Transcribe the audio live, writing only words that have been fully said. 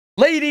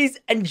Ladies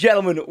and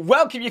gentlemen,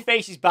 welcome your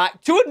faces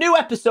back to a new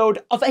episode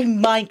of a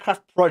Minecraft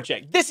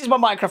project. This is my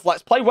Minecraft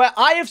Let's Play where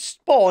I have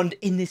spawned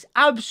in this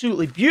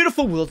absolutely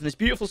beautiful world and this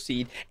beautiful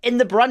seed in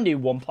the brand new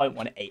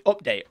 1.18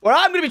 update, where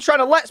I'm going to be trying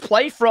to Let's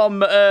Play from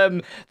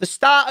the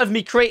start of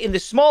me creating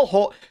this small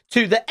hut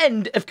to the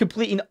end of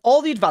completing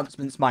all the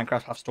advancements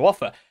Minecraft has to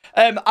offer.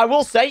 I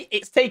will say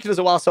it's taken us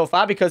a while so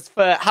far because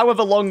for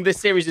however long this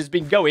series has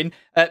been going,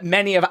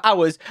 many of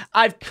hours,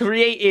 I've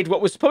created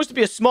what was supposed to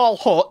be a small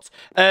hut,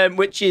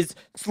 which is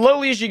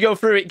slowly as you go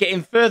through it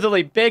getting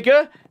furtherly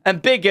bigger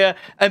and bigger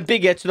and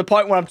bigger to the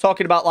point where I'm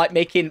talking about like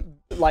making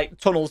like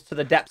tunnels to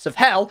the depths of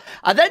hell.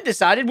 I then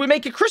decided we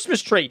make a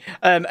Christmas tree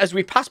as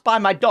we pass by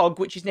my dog,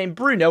 which is named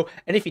Bruno,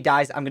 and if he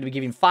dies, I'm going to be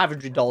giving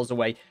 $500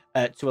 away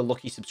to a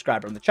lucky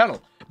subscriber on the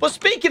channel. But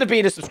speaking of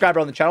being a subscriber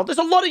on the channel, there's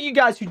a lot of you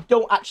guys who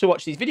don't actually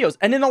watch these videos.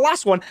 And in the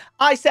last one,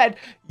 I said,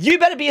 you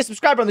better be a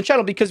subscriber on the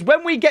channel because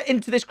when we get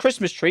into this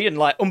Christmas tree and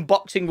like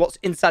unboxing what's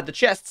inside the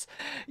chests,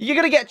 you're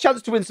going to get a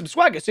chance to win some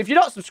swagger. So if you're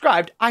not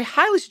subscribed, I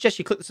highly suggest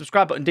you click the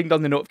subscribe button, ding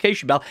dong the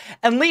notification bell,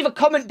 and leave a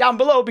comment down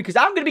below because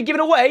I'm going to be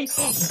giving away,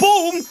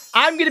 boom,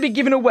 I'm going to be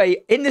giving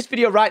away in this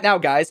video right now,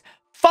 guys,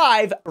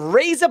 5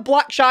 Razer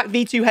Black Shark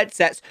V2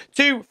 headsets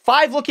to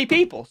 5 lucky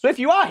people. So if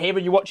you are here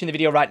and you're watching the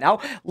video right now,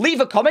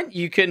 leave a comment.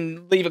 You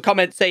can leave a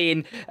comment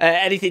saying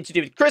anything to do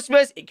with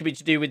Christmas. It could be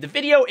to do with the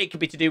video. It could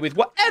be to do with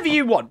whatever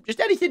you want. Just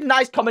anything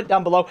nice, comment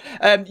down below.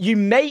 You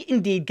may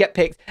indeed get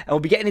picked, and we'll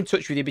be getting in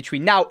touch with you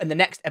between now and the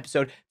next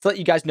episode to let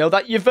you guys know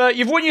that you've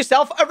won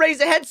yourself a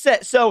Razer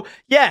headset. So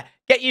yeah,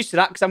 get used to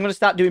that because I'm going to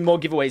start doing more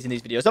giveaways in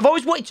these videos. I've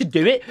always wanted to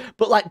do it,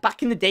 but like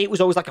back in the day, it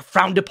was always like a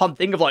frowned upon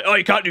thing of like, oh,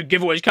 you can't do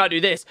giveaways, you can't do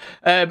this.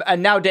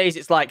 And nowadays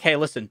it's like, hey,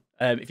 listen,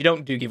 if you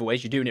don't do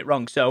giveaways, you're doing it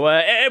wrong. So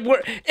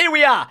here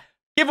we are.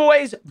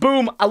 Giveaways,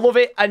 boom, I love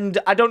it. And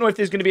I don't know if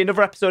there's going to be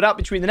another episode out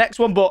between the next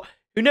one, but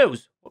who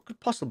knows what could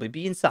possibly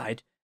be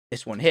inside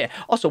this one here.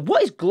 Also,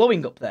 what is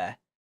glowing up there?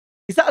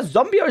 Is that a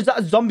zombie or is that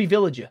a zombie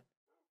villager?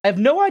 I have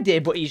no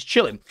idea, but he's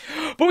chilling.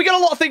 But we got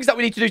a lot of things that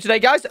we need to do today,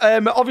 guys.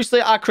 Obviously,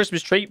 our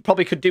Christmas tree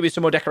probably could do with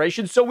some more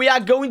decorations. So we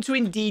are going to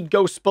indeed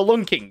go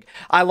spelunking.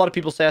 A lot of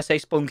people say I say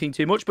spelunking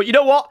too much. But you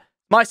know what?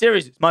 My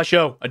series, it's my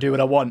show. I do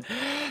what I want.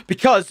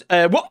 Because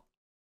what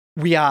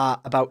we are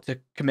about to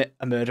commit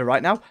a murder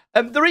right now.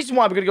 The reason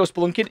why we're going to go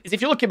spelunking is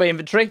if you look at my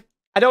inventory,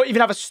 I don't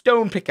even have a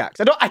stone pickaxe.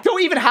 I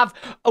don't even have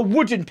a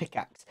wooden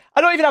pickaxe. I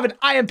don't even have an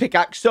iron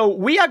pickaxe. So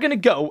we are going to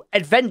go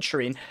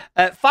adventuring,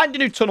 find a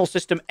new tunnel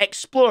system,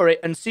 explore it,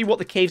 and see what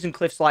the Caves and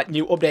Cliffs like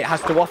new update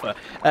has to offer.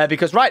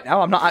 Because right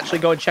now, I'm not actually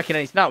going checking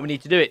anything out. We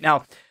need to do it.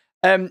 Now,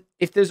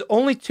 if there's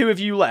only 2 of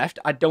you left,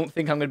 I don't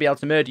think I'm going to be able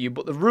to murder you.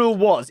 But the rule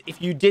was,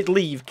 if you did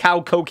leave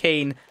Cow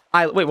Cocaine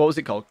Island... Wait, what was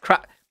it called?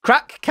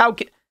 Crack Cow...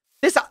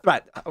 This...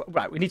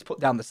 Right, we need to put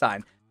down the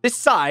sign. This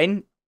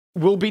sign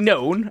will be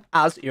known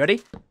as... You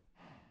ready?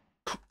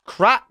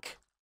 Crack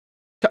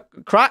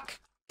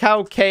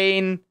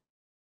Cocaine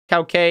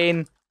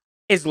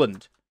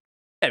Island.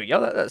 There we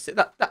go. That's it.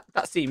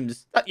 That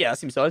seems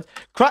solid.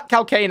 Crack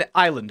Cocaine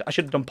Island. I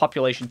should have done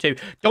population too.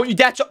 Don't you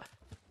dare.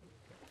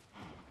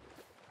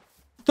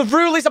 The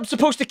rule is I'm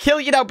supposed to kill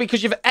you now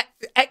because you've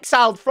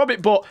exiled from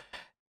it, but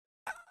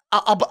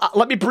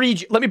let me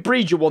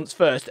breed you once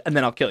first, and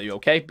then I'll kill you,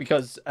 okay?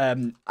 Because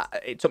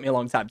it took me a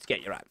long time to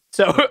get you right.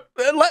 So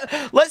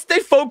let's stay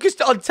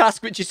focused on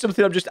task, which is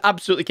something I'm just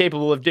absolutely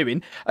capable of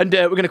doing. And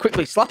we're going to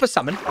quickly slap a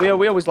salmon. We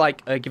always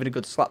like giving a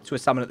good slap to a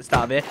salmon at the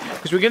start of here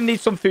because we're going to need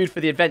some food for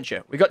the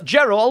adventure. We got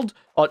Gerald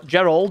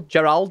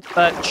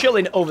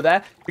chilling over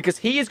there because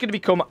he is going to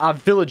become our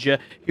villager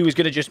who is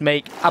going to just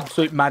make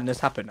absolute madness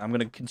happen. I'm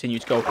going to continue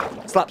to go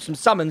slap some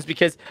salmons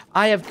because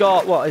I have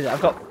got, what is it? I've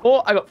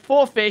got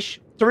 4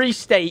 fish, 3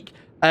 steak.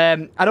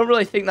 I don't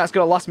really think that's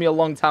going to last me a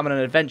long time on an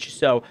adventure.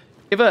 So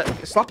give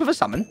a slap of a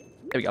salmon.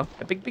 There we go.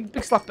 A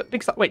big slap.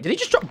 Wait, did he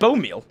just drop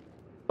bone meal?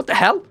 What the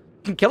hell?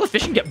 You can kill a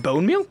fish and get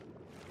bone meal?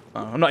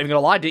 Oh, I'm not even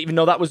going to lie. I didn't even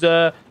know that was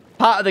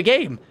part of the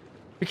game.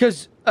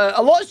 Because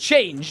a lot has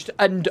changed.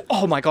 And,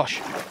 oh my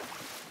gosh.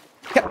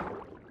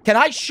 Can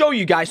I show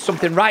you guys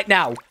something right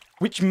now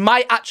which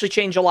might actually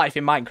change your life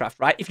in Minecraft,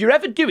 right? If you're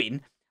ever doing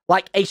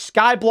like a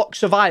skyblock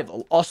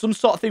survival or some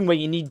sort of thing where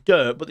you need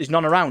dirt but there's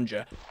none around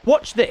you,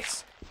 watch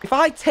this. If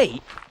I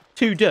take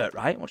 2 dirt,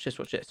 right? Watch this,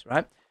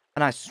 right?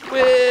 And I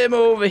swim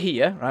over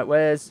here, right?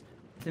 I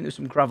think there's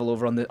some gravel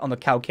over on the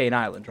Cocaine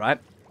Island, right?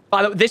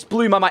 By the way, this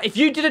blew my mind. If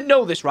you didn't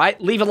know this,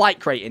 right? Leave a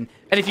like rating.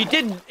 And if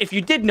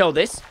you did know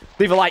this,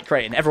 leave a like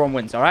rating. Everyone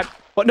wins, all right?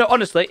 But no,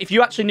 honestly, if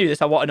you actually knew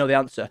this, I want to know the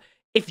answer.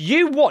 If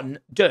you want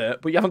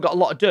dirt, but you haven't got a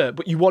lot of dirt,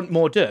 but you want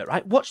more dirt,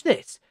 right? Watch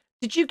this.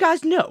 Did you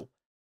guys know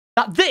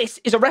that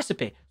this is a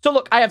recipe? So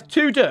look, I have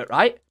 2 dirt,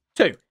 right?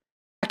 2.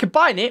 I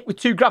combine it with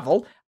 2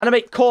 gravel, and I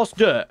make coarse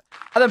dirt.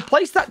 And then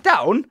place that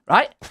down,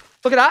 right?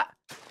 Look at that.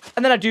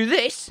 And then I do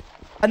this,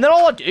 and then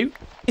all I do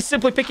is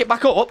simply pick it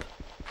back up,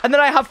 and then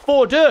I have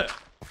 4 dirt.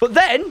 But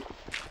then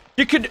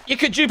you could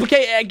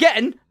duplicate it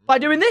again by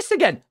doing this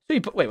again. So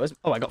you put, wait,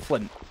 oh, I got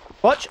flint.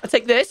 Watch, I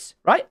take this,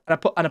 right? And I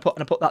put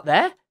that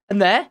there,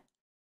 and there,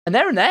 and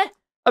there, and there,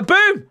 and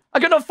boom! I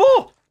got another 4.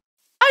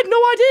 I had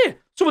no idea.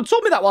 Someone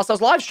told me that whilst I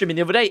was live streaming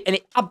the other day, and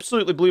it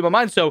absolutely blew my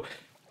mind. So,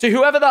 to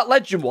whoever that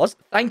legend was,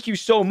 thank you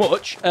so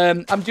much.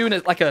 I'm doing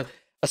it like a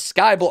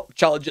skyblock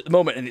challenge at the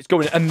moment, and it's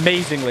going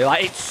amazingly.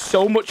 Like, it's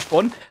so much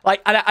fun.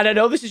 Like, and I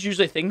know this is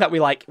usually a thing that we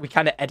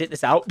kind of edit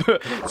this out.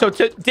 So,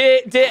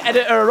 dear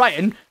editor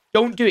Ryan,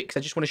 don't do it because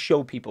I just want to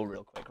show people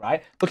real quick,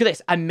 right? Look at this.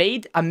 I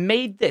made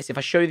this. If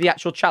I show you the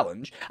actual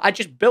challenge, I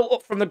just built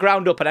up from the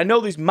ground up, and I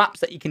know these maps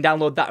that you can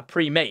download that are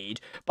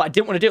pre-made, but I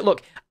didn't want to do it.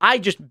 Look, I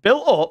just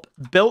built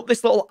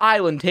this little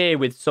island here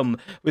with some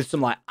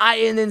like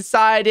iron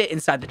inside it.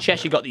 Inside the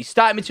chest, you got these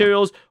starting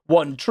materials,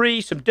 one tree,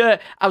 some dirt.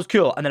 That was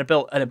cool. And then I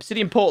built an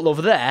obsidian portal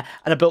over there,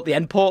 and I built the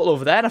end portal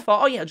over there. And I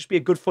thought, oh yeah, it'll just be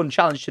a good fun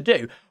challenge to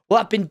do. Well,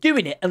 I've been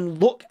doing it,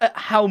 and look at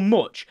how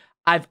much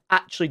I've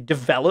actually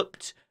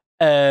developed.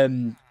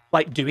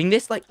 Like doing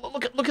this, like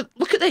look at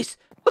this.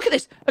 Look at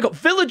this. I got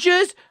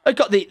villagers. I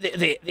got the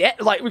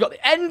like we got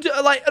the end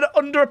like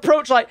under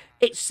approach. Like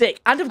it's sick.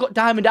 And I've got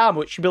diamond armor,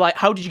 which should be like,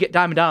 how did you get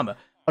diamond armor?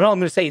 And all I'm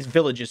gonna say is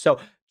villagers. So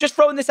just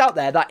throwing this out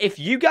there that if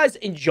you guys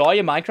enjoy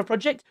a Minecraft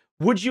project,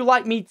 would you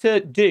like me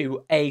to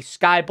do a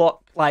skyblock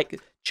like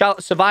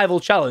survival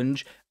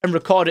challenge and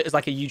record it as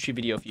like a YouTube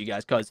video for you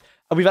guys? Because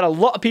we've had a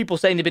lot of people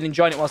saying they've been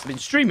enjoying it whilst I've been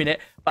streaming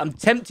it, but I'm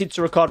tempted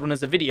to record one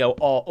as a video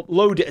or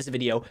upload it as a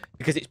video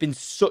because it's been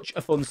such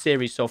a fun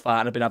series so far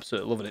and I've been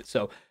absolutely loving it.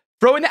 So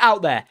throwing it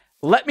out there,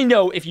 let me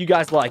know if you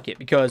guys like it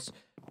because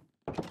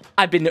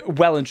I've been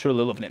well and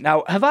truly loving it.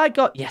 Now, have I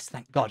got... Yes,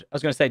 thank God. I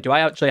was going to say, do I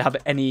actually have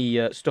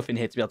any stuff in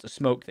here to be able to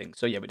smoke things?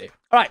 So yeah, we do.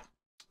 All right.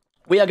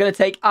 We are going to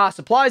take our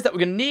supplies that we're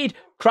going to need.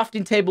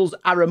 Crafting tables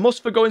are a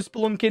must for going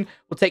spelunking.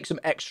 We'll take some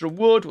extra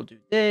wood. We'll do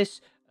this.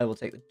 We'll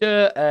take the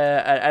dirt.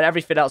 And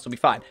everything else will be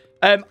fine.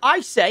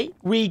 I say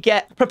we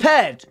get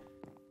prepared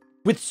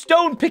with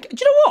stone pick. Do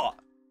you know what?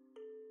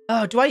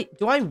 Oh,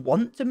 do I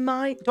want to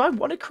mine? Do I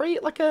want to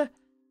create like a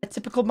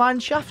typical mine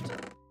shaft?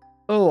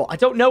 Oh, I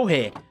don't know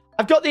here.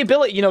 I've got the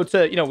ability,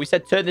 we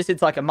said turn this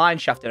into like a mine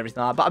shaft and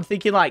everything like that. But I'm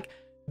thinking like,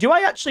 do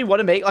I actually want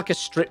to make like a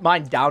strip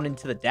mine down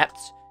into the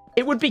depths?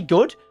 It would be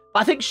good.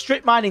 I think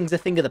strip mining's a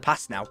thing of the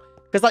past now.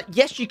 Because, like,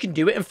 yes, you can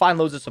do it and find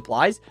loads of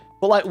supplies.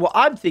 But, like, what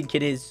I'm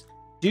thinking is,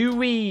 do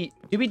we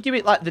do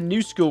it like the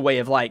new school way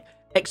of, like,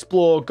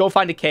 explore, go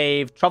find a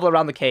cave, travel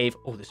around the cave.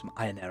 Oh, there's some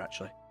iron there,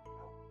 actually.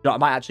 I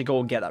might actually go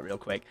and get that real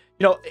quick.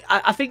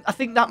 I think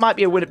that might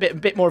be a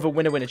bit more of a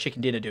winner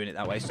chicken dinner doing it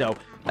that way. So,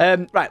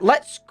 right,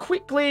 let's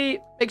quickly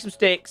make some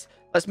sticks.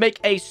 Let's make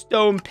a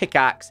stone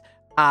pickaxe.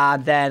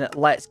 And then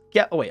let's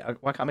get... Oh, wait,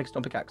 why can't I make a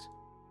stone pickaxe?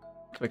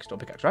 I can make a stone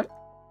pickaxe, right?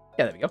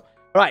 Yeah, there we go.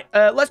 Right,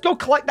 let's go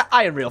collect that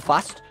iron real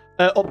fast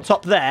up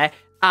top there,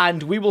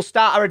 and we will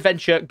start our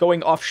adventure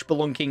going off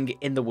spelunking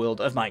in the world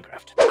of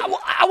Minecraft.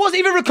 I wasn't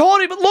even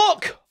recording, but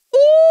look!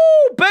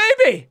 Ooh,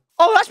 baby!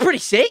 Oh, that's pretty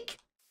sick.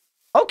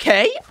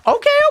 Okay.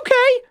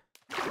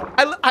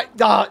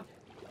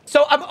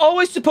 So I'm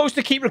always supposed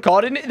to keep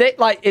recording it,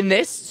 like, in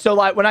this, so,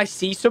 like, when I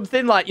see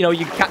something, like,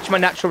 you catch my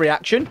natural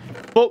reaction.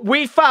 But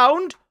we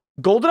found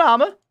golden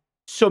armor,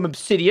 some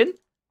obsidian,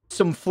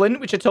 some flint,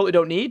 which I totally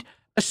don't need,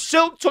 a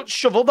silk touch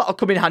shovel that'll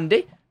come in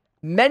handy.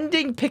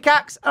 Mending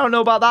pickaxe. I don't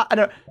know about that. And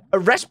a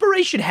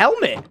respiration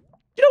helmet.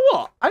 You know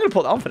what? I'm going to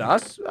put that on for now.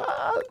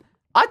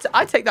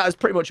 I take that as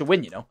pretty much a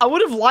win, I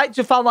would have liked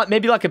to have found, like,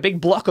 maybe, like, a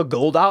big block of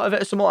gold out of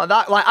it or something like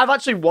that. Like, I've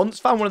actually once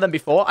found one of them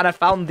before, and I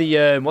found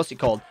the, what's it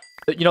called?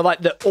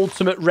 Like, the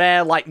ultimate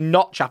rare, like,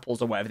 notch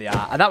apples or whatever they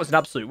are. And that was an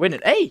absolute win.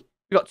 And, hey,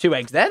 we got 2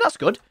 eggs there. That's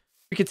good.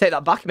 We can take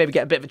that back and maybe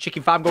get a bit of a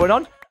chicken farm going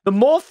on. The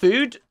more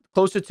food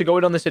closer to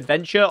going on this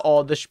adventure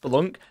or the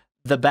spelunk,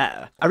 the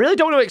better. I really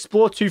don't want to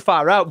explore too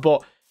far out,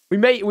 but we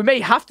may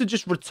have to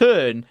just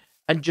return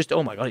and just...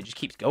 Oh my God, it just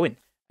keeps going.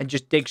 And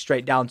just dig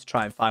straight down to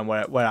try and find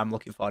where I'm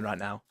looking for right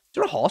now. Is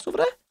there a horse over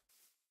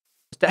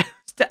there?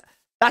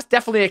 That's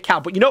definitely a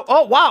cow. But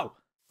oh wow,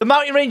 the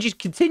mountain ranges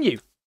continue.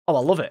 Oh, I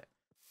love it.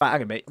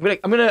 Right,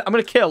 I'm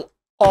gonna kill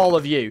all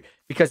of you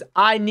because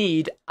I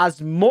need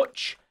as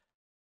much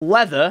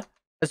leather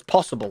as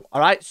possible. All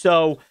right,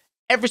 so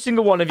every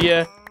single one of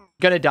you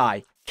gonna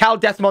die. Cow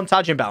death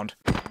montage inbound.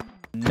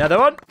 Another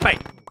one. Wait.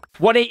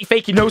 180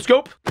 faking no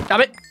scope. Damn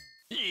it.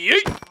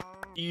 Yeet.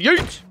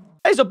 Yeet.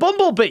 There's a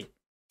bumblebee.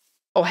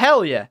 Oh,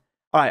 hell yeah.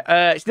 All right.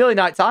 It's nearly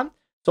night time.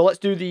 So let's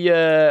do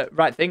the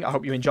right thing. I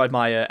hope you enjoyed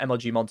my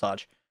MLG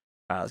montage.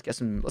 Let's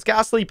get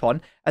our sleep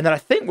on. And then I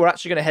think we're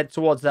actually going to head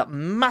towards that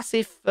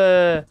massive,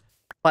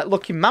 like,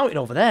 looking mountain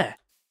over there.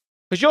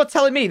 Because you're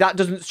telling me that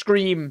doesn't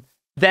scream,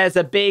 there's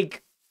a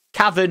big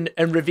cavern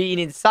and ravine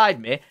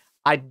inside me.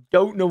 I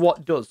don't know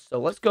what does. So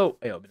let's go.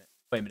 Wait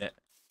a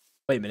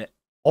minute.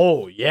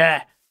 Oh,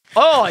 yeah.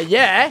 Oh,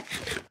 yeah.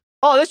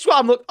 Oh, this is what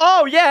I'm looking...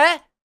 Oh, yeah.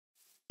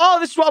 Oh,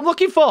 this is what I'm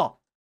looking for.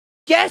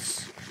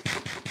 Yes.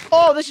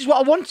 Oh, this is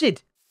what I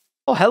wanted.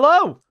 Oh,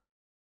 hello.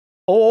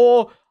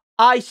 Oh,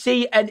 I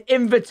see an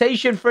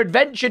invitation for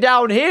adventure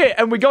down here.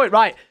 And we're going...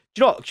 Right.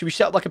 Do you know what? Should we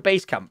set up like a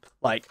base camp?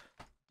 Like,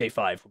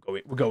 Ep.5,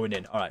 we're going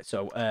in. All right,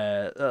 so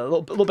a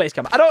little base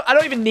camp. I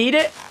don't even need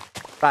it.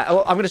 Right,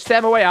 I'm going to stay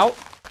my way out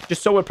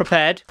just so we're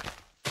prepared.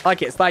 I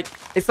like it. It's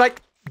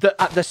like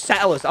the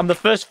settlers. I'm the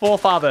first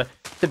forefather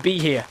to be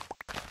here.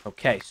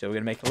 Okay, so we're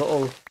gonna make a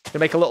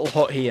little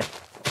hut here.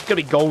 It's gonna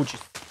be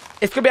gorgeous.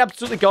 It's gonna be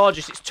absolutely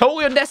gorgeous. It's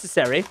totally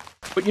unnecessary,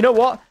 but you know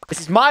what? This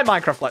is my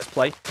Minecraft Let's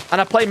Play,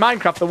 and I play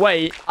Minecraft the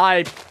way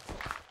I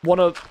want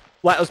to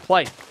let us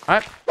play. All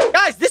right,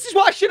 guys, this is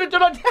what I should have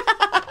done on...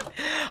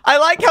 I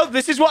like how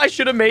this is what I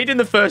should have made in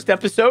the first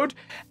episode.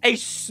 A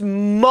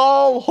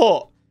small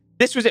hut.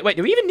 This was it. Wait,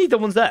 do we even need the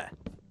ones there?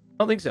 I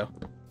don't think so.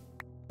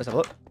 Let's have a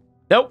look.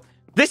 Nope.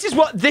 This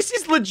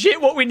is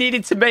legit what we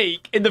needed to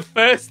make in the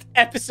first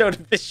episode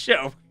of this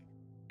show.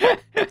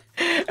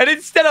 And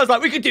instead I was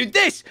like, we could do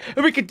this,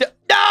 and we could do...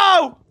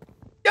 No!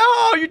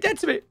 No, you're dead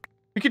to me.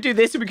 We could do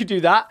this, and we could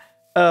do that.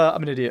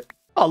 I'm an idiot.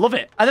 Oh, I love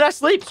it. And then I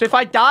sleep. So if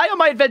I die on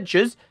my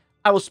adventures,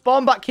 I will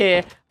spawn back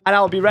here, and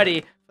I'll be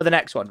ready for the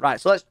next one. Right,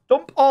 so let's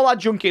dump all our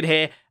junk in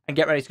here and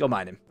get ready to go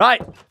mining.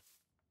 Right.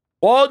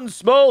 One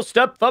small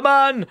step for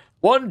man,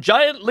 one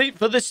giant leap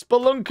for this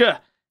spelunker.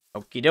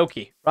 Okie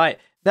dokie. Right.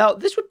 Now,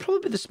 this would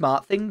probably be the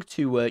smart thing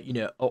to, you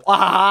know... Oh,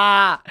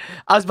 I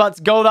was about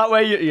to go that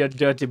way, you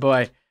dirty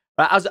boy.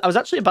 Right, I was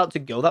actually about to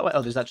go that way.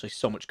 Oh, there's actually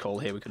so much coal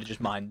here. We could have just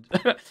mined.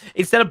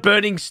 Instead of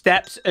burning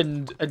steps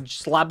and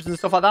slabs and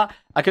stuff like that,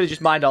 I could have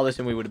just mined all this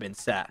and we would have been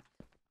set.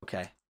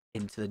 Okay.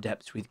 Into the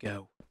depths we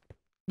go.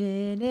 Oh,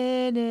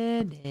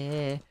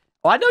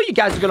 I know you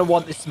guys are going to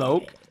want this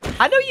smoke.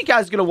 I know you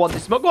guys are going to want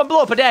this smoke. Go on,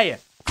 blow up, I dare you.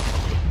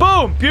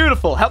 Boom!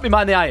 Beautiful. Help me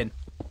mine the iron.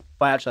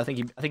 Well, actually, I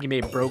think he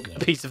may have broke a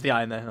piece of the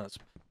iron there. That's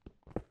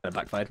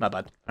backfired. My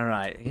bad. All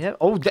right. Yeah.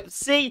 Oh,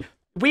 see,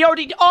 we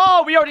already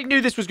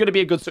knew this was going to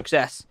be a good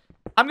success.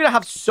 I'm going to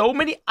have so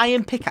many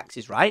iron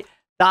pickaxes, right?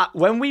 That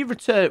when we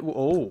return...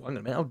 Oh, hang on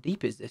a minute. How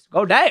deep is this?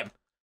 Oh, damn.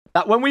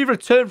 That when we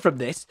return from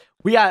this,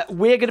 we're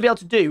going to be able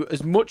to do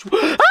as much...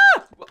 Ah!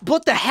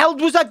 What the hell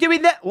was I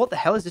doing there? What the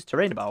hell is this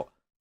terrain about?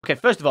 Okay,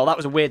 first of all, that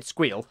was a weird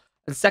squeal.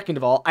 And second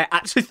of all, I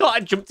actually thought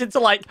I jumped into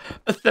like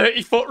a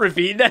 30-foot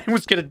ravine there and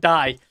was going to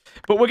die.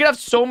 But we're going to have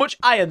so much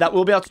iron that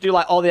we'll be able to do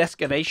like all the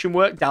excavation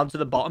work down to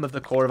the bottom of the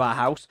core of our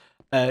house.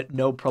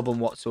 No problem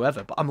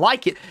whatsoever. But I'm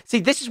like it. See,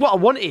 this is what I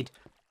wanted.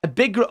 A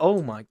big...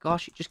 Oh my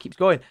gosh, it just keeps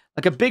going.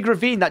 Like a big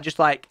ravine that just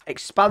like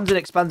expands and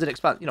expands and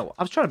expands. You know,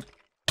 I was trying to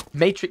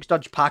matrix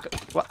dodge park.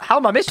 How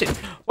am I missing?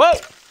 Whoa!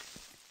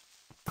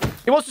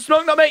 He wants to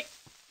smoke, not me.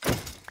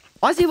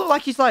 Why does he look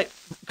like he's like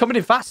coming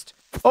in fast?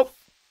 Oh,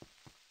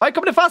 why are you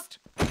coming in fast?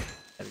 There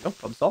we go,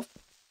 problem solved.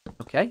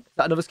 Okay, is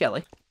that another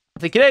skelly? I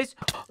think it is.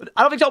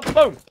 I don't think so.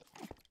 Boom.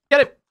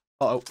 Get him.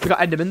 Uh-oh, we got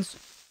endermans.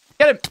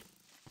 Get him.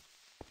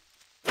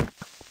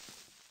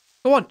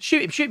 Go on,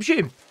 shoot him, shoot him, shoot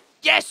him.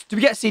 Yes! Did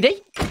we get a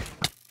CD?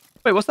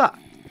 Wait, what's that?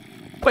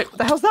 Wait, what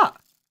the hell's that?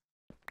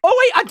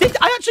 Oh, wait,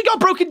 I actually got a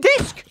broken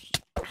disc.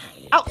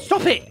 Ow,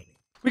 stop it.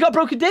 We got a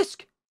broken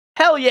disc.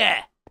 Hell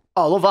yeah.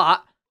 Oh, I love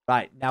that.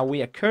 Right, now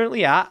we are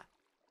currently at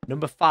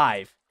number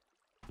 5.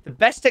 The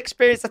best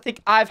experience I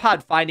think I've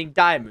had finding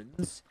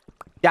diamonds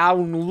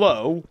down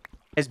low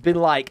has been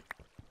like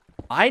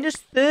minus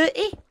 30.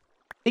 I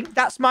think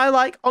that's my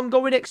like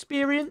ongoing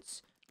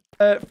experience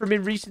from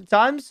in recent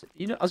times.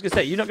 You know, I was gonna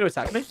say, you're not gonna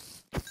attack me.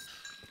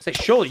 Say,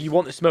 surely you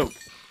want the smoke.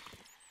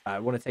 I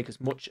want to take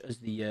as much as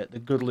the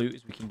good loot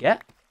as we can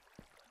get.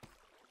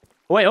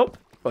 Way up,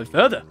 going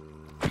further.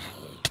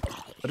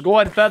 We're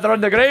going further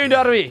underground,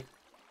 are we?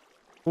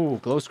 Ooh,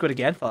 glow squid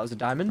again. Thought that was a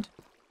diamond.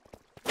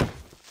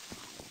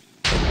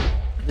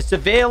 The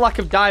severe lack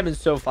of diamonds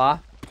so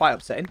far. Quite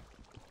upsetting.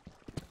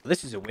 But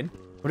this is a win.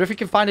 Wonder if we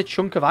can find a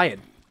chunk of iron.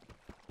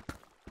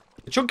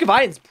 The chunk of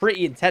iron's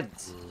pretty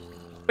intense.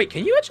 Wait,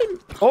 can you actually...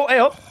 Oh, hey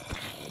up.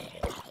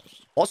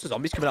 Lots of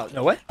zombies coming out of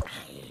nowhere.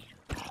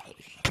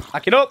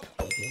 Back it up.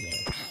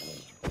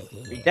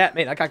 Be dead.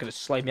 Mate, that guy could have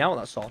slayed me out with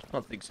that sword. I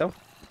don't think so.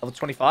 Level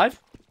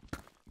 25.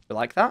 We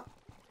like that.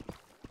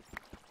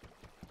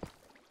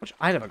 How much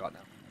iron have I got now?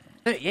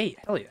 38.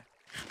 Hell yeah.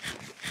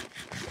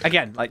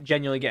 Again, like,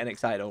 genuinely getting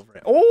excited over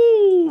it.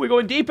 Oh, we're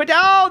going deeper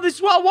down. This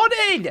is what I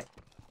wanted.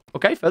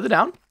 Okay, further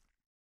down.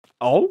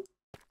 Oh.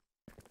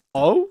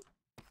 Oh.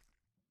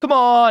 Come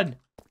on.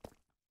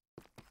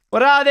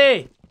 Where are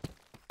they?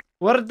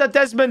 Where are the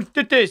Desmond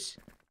Tutus?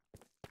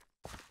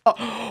 Oh,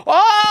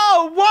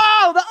 oh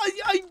wow.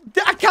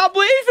 I can't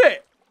believe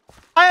it.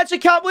 I actually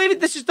can't believe it.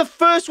 This is the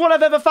first one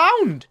I've ever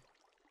found.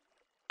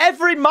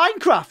 Ever in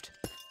Minecraft.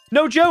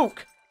 No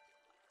joke.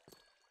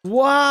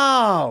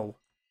 Wow.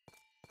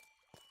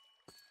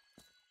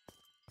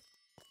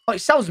 Oh, it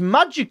sounds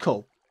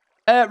magical.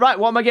 Right,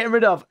 what am I getting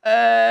rid of?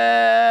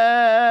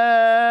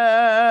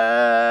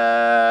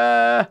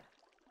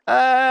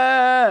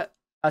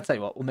 I'll tell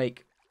you what, we'll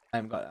make... I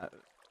haven't got that.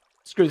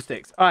 Screw the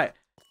sticks. All right.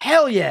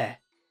 Hell yeah.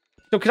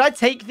 So, can I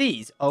take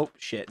these? Oh,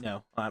 shit,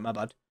 no. All right, my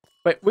bad.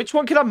 Wait, which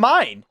one can I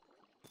mine?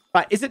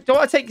 Right, is it... Don't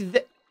I take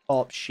the...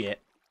 Oh, shit.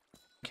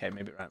 Okay,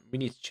 maybe... Right, we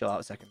need to chill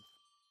out a second.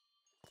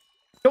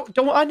 Don't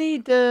I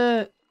need...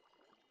 Oh,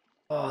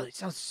 it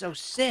sounds so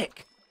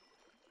sick.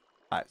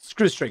 All right,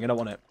 screw the string. I don't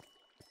want it.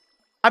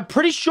 I'm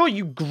pretty sure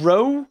you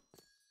grow...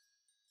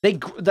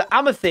 The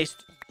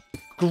amethyst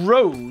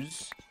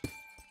grows...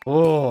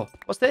 Oh,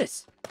 what's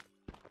this?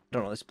 I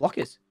don't know what this block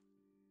is.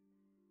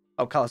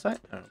 Oh, calcite?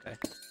 Oh, okay.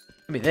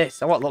 Give me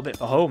this. I want a little bit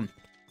for home.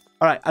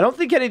 All right, I don't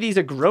think any of these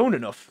are grown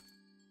enough.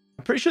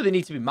 I'm pretty sure they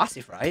need to be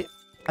massive, right?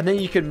 And then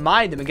you can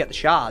mine them and get the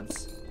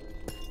shards.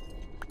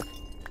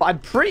 But I'm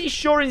pretty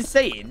sure in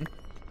saying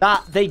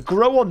that they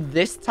grow on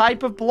this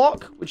type of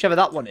block, whichever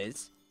that one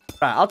is.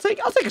 Right, I'll take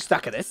a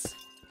stack of this.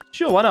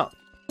 Sure, why not?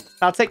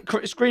 I'll take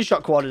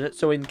screenshot coordinates,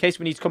 so in case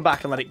we need to come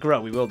back and let it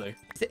grow, we will do.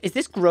 Is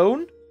this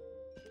grown?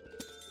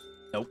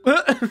 Nope.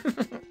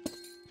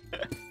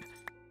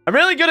 I'm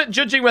really good at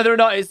judging whether or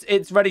not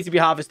it's ready to be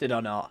harvested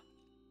or not.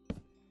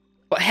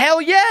 But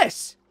hell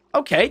yes!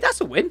 Okay,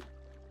 that's a win.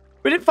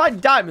 We didn't find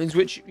diamonds,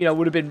 which, you know,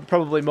 would have been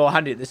probably more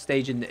handy at this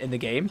stage in the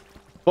game.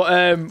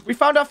 But we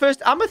found our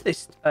first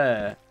amethyst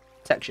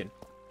section.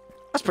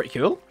 That's pretty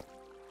cool.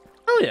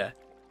 Hell yeah.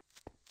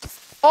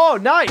 Oh,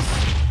 nice.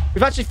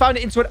 We've actually found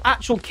it into an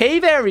actual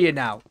cave area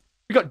now.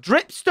 We got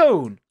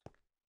dripstone.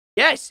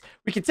 Yes,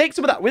 we can take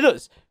some of that with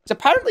us. Because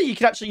apparently you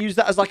can actually use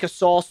that as like a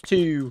source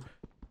to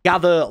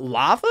gather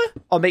lava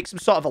or make some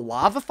sort of a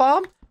lava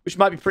farm, which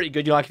might be pretty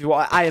good. You know, like if you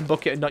want an iron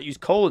bucket and not use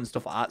coal and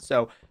stuff like that.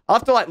 So I'll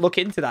have to like look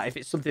into that if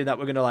it's something that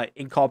we're going to like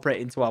incorporate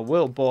into our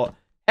world. But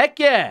heck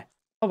yeah.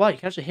 Oh, wow, you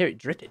can actually hear it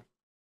dripping.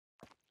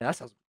 Yeah, that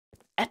sounds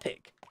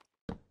epic.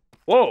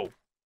 Whoa.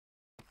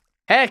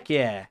 Heck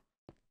yeah.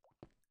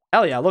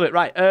 Hell yeah, I love it.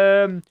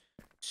 Right.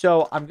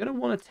 So I'm going to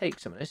want to take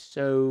some of this.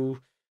 So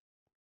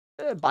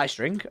buy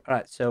string. All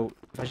right, so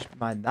if I just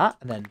mine that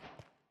and then there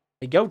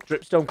you go.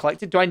 Dripstone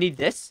collected. Do I need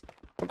this? I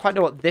don't quite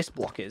know what this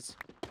block is.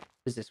 What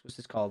is this? What's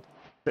this called?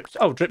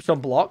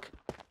 Dripstone block.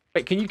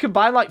 Wait, can you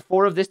combine like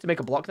 4 of this to make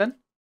a block then?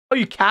 Oh,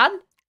 you can?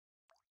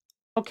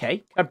 Okay.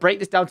 Can I break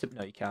this down to...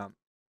 No, you can't.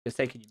 Just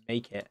say, can you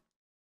make it?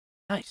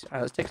 Nice. All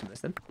right, let's take some of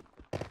this then.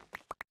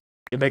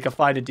 You make a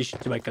fine addition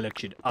to my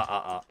collection.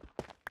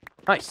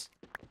 Nice.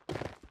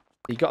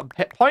 You got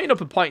them pointing up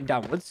and pointing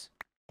downwards.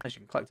 Nice, you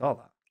can collect all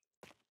that.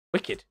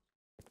 Wicked.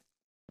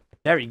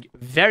 Very,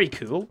 very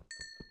cool.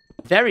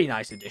 Very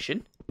nice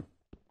addition.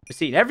 We've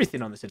seen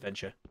everything on this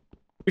adventure.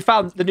 We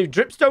found the new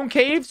dripstone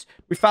caves.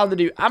 We found the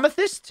new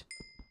amethyst.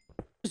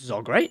 This is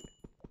all great.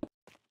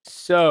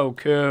 So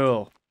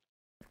cool.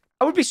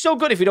 That would be so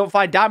good if we don't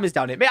find diamonds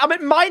down here. Mate, I'm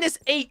at minus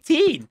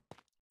 18.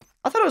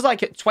 I thought I was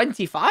like at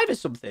 25 or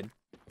something.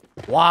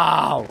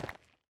 Wow.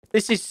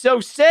 This is so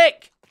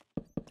sick.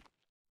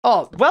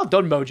 Oh, well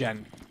done,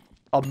 Mojang.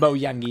 Or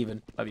Mojang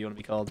even, whatever you want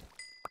to be called.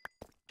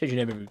 Change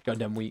your name every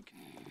goddamn week.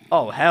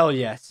 Oh, hell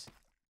yes.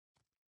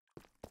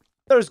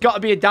 There's got to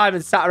be a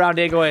diamond sat around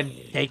here going,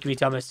 take me,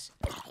 Thomas.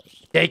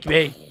 Take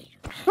me.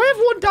 Do I have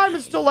 1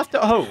 diamond still left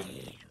at home?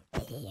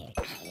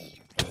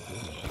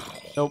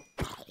 Nope.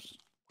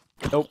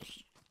 Nope.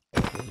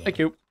 Thank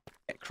you.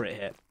 Get crit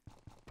hit.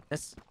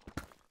 This.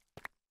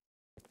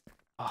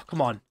 Oh,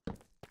 come on.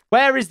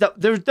 Where is that?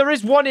 There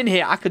is 1 in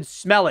here. I can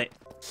smell it.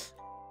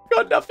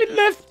 Got nothing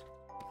left.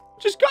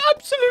 Just got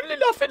absolutely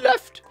nothing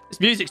left. This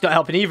music's not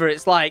helping either.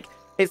 It's like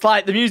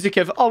the music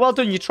of, oh, well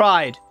done, you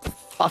tried.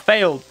 But I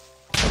failed.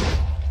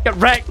 Get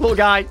wrecked, little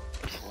guy.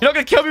 You're not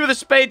going to kill me with a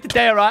spade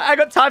today, all right? I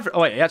got time for it.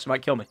 Oh, wait, he actually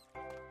might kill me.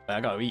 Wait,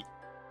 I got to eat.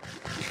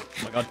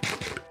 Oh, my God.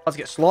 I was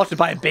get slaughtered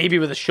by a baby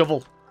with a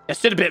shovel. Yeah,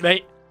 sit a bit,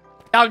 mate.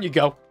 Down you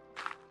go.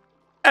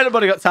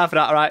 Anybody got time for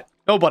that, all right?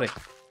 Nobody.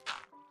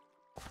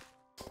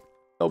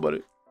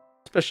 Nobody.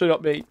 Especially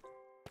not me.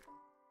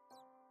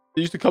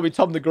 They used to call me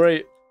Tom the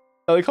Great.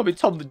 Now they call me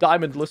Tom the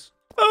Diamondless.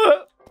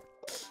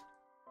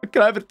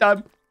 Can I have a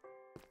time?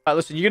 Alright,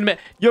 listen,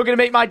 you're gonna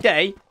make my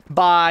day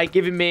by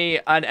giving me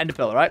an ender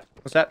pearl, alright?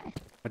 What's that?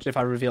 Imagine if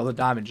I reveal the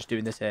diamond just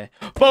doing this here.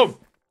 Boom!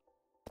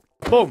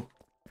 Boom!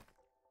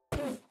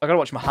 I gotta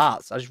watch my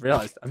hearts. I just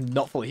realized I'm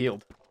not fully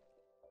healed.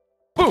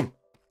 Boom!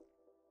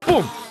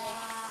 Boom!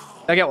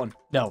 Did I get one?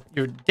 No,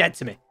 you're dead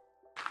to me.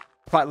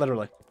 Quite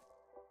literally.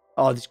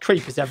 Oh, there's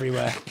creepers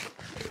everywhere.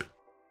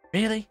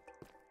 Really?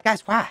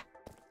 Guys, why?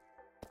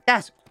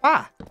 Guys,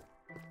 why?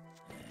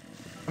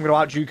 I'm gonna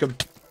out-juke him.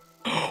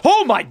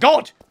 Oh my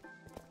God!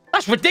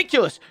 That's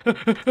ridiculous!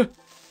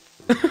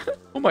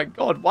 Oh my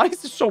God, why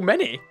is there so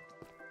many?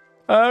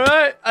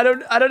 Alright, I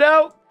don't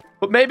know.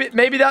 But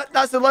maybe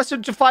that's the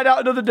lesson to find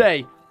out another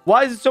day.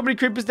 Why is there so many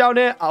creepers down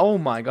here? Oh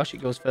my gosh,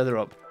 it goes further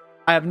up.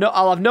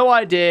 I'll have no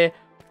idea,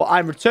 but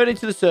I'm returning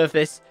to the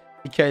surface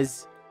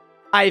because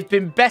I've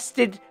been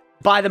bested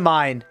by the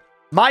mine.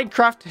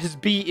 Minecraft has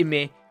beaten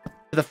me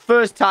for the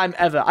first time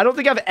ever. I don't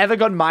think I've ever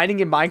gone mining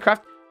in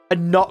Minecraft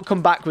and not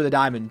come back with a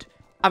diamond.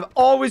 I've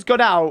always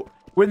gone out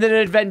with an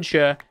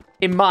adventure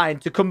in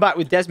mind to come back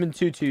with Desmond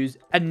Tutus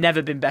and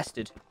never been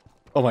bested.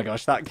 Oh my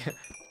gosh, that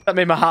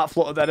made my heart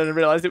flutter then and I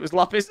realized it was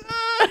lapis.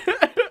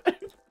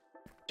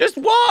 Just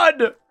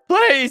 1,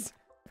 please.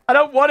 I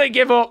don't want to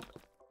give up,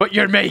 but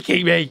you're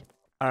making me.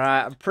 All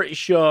right, I'm pretty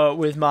sure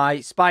with my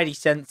spidey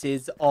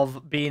senses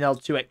of being able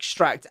to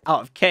extract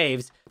out of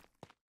caves,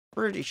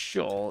 pretty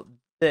sure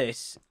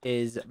this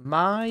is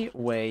my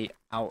way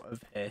out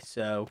of here.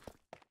 So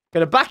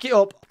going to back it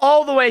up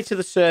all the way to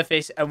the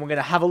surface and we're going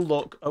to have a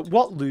look at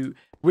what loot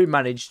we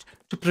managed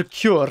to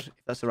procure, if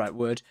that's the right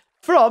word,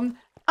 from,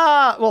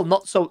 well,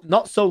 not so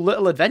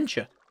little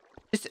adventure.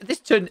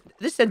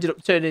 This ended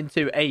up turning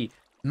into a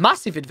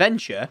massive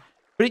adventure,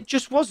 but it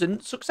just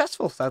wasn't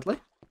successful, sadly.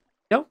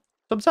 You know,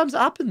 sometimes it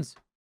happens.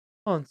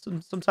 Oh,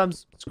 and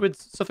sometimes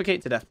squids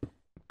suffocate to death.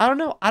 I don't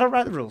know. I don't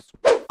write the rules.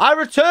 I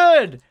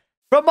return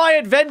from my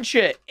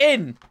adventure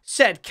in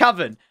said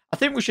cavern. I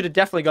think we should have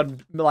definitely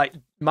gone, like,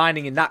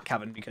 mining in that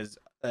cavern because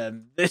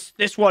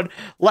this one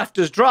left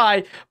us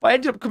dry. But I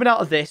ended up coming out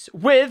of this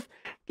with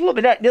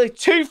nearly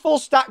 2 full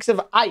stacks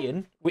of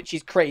iron, which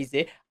is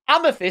crazy.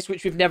 Amethyst,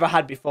 which we've never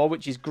had before,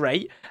 which is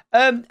great.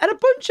 And a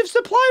bunch of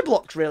supply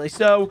blocks, really.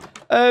 So,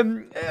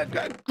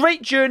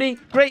 great journey,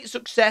 great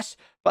success.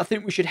 But I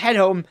think we should head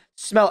home,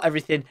 smelt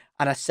everything,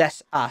 and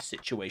assess our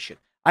situation.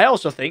 I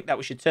also think that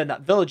we should turn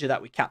that villager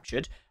that we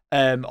captured,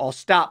 or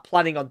start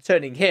planning on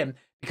turning him,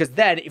 because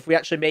then if we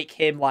actually make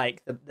him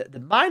like the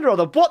miner or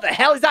what the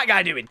hell is that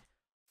guy doing?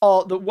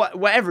 Or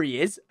whatever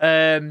he is,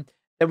 then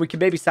we can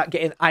maybe start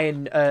getting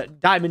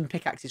diamond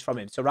pickaxes from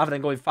him. So rather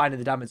than going finding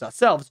the diamonds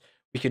ourselves,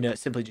 we can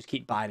simply just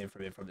keep buying him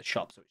from the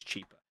shop, so it's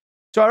cheaper.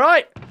 So all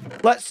right,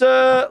 let's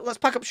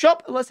pack up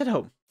shop and let's head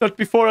home. Just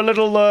before a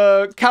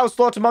little cow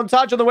slaughter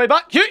montage on the way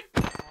back. Yeet,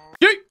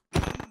 yeet,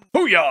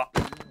 hoo-yah,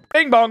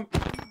 bing bong,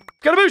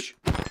 scaramouche.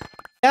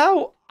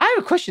 Now I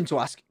have a question to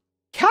ask.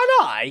 Can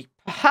I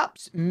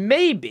perhaps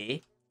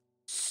maybe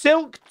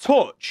silk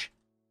touch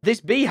this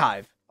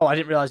beehive? Oh, I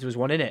didn't realize there was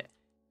one in it.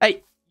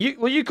 Hey,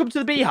 will you come to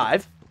the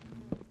beehive?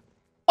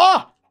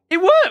 Oh,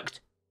 it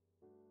worked.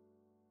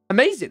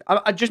 Amazing.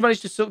 I just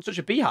managed to silk touch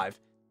a beehive.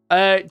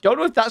 Don't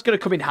know if that's going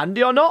to come in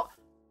handy or not,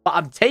 but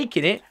I'm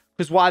taking it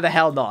because why the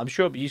hell not? I'm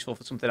sure it'll be useful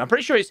for something. I'm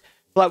pretty sure it's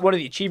like one of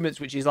the achievements,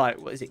 which is like,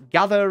 what is it?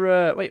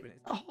 Gather, wait a minute,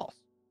 is that a horse?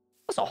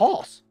 That's a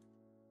horse.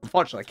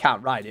 Unfortunately, I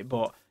can't ride it,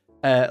 but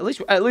at least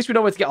we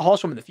know where to get a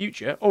horse from in the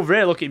future. Over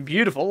here looking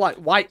beautiful, like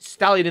white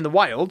stallion in the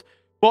wild.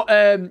 But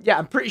yeah,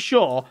 I'm pretty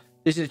sure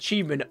there's an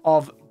achievement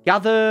of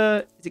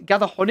gather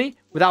honey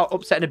without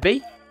upsetting a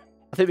bee?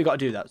 I think we got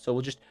to do that. So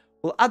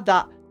we'll add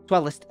that to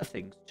our list of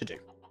things to do.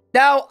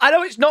 Now, I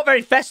know it's not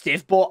very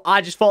festive, but I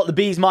just thought the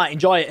bees might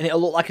enjoy it and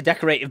it'll look like a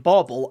decorative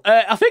bauble.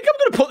 I think I'm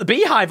going to put the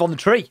beehive on the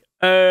tree.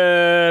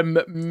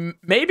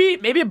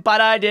 Maybe a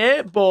bad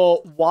idea,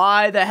 but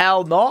why the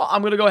hell not?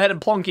 I'm going to go ahead and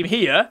plonk him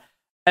here.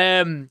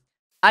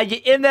 I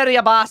get in there,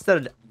 you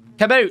bastard.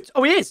 Come out.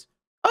 Oh, he is.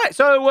 All right,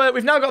 so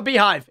we've now got a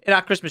beehive in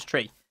our Christmas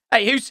tree.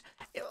 Hey, it's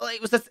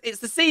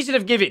the season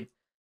of giving,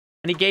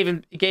 and he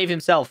gave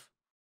himself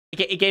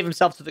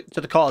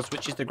to the cause,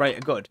 which is the greater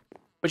good.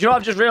 But you know what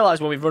I've just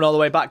realised when we've run all the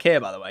way back here,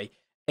 by the way,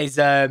 is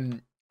I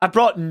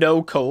brought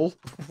no coal,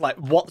 like,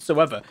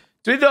 whatsoever.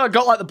 So even though I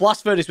got, like, the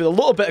blast furnace with a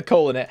little bit of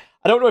coal in it,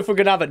 I don't know if we're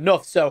going to have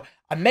enough. So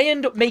I may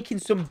end up making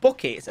some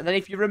buckets. And then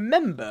if you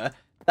remember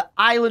the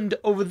island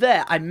over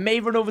there, I may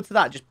run over to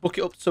that, just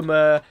bucket up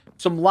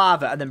some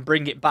lava and then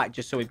bring it back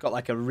just so we've got,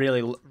 like, a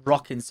really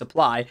rocking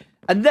supply.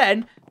 And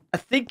then I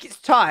think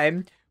it's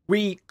time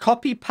we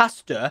copy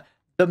pasta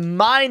the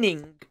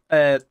mining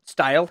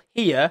style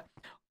here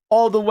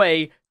all the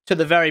way to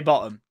the very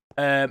bottom,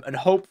 and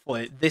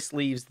hopefully this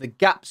leaves the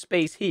gap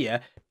space here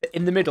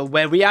in the middle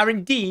where we are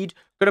indeed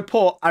going to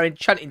put our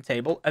enchanting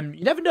table. And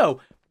you never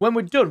know, when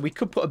we're done we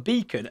could put a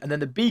beacon, and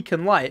then the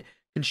beacon light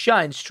can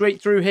shine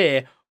straight through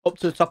here up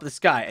to the top of the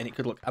sky, and it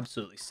could look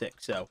absolutely sick.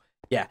 So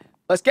yeah,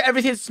 let's get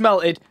everything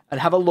smelted and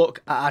have a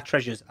look at our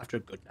treasures after a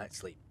good night's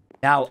sleep.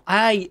 Now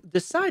I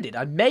decided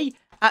I may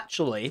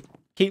actually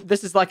keep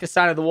this as like a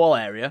sign of the wall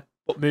area,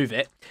 but move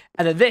it,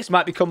 and then this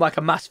might become like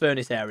a mass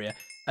furnace area.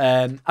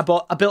 I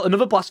built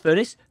another blast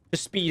furnace for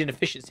speed and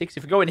efficiency, because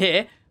if we go in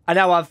here, I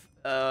now have,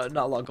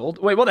 not a lot of gold.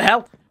 Wait, what the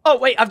hell? Oh,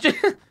 wait, I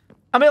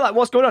mean, like,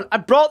 what's going on? I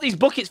brought these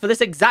buckets for this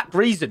exact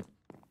reason.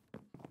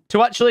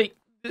 To actually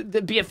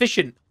be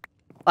efficient.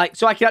 Like,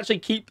 so I can actually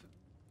keep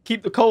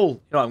the coal. You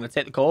know, I'm going to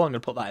take the coal, I'm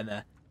going to put that in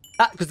there.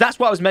 Because that's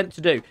what I was meant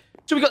to do.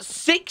 So we got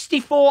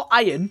 64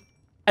 iron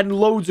and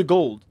loads of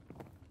gold.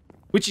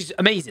 Which is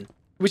amazing.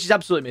 Which is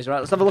absolutely amazing, right?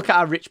 Let's have a look at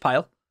our rich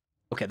pile.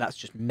 Okay, that's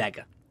just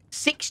mega.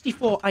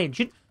 64 iron.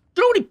 Do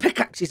you know how many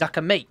pickaxes I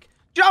can make?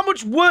 Do you know how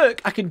much work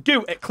I can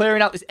do at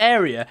clearing out this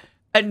area?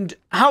 And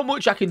how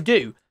much I can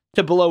do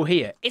to below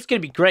here? It's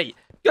going to be great.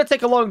 It's going to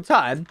take a long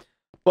time.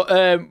 But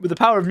with the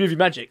power of movie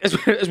magic,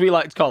 as we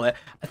like to call it,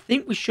 I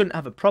think we shouldn't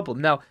have a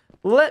problem. Now,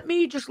 let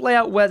me just lay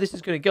out where this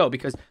is going to go.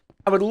 Because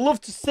I would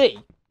love to see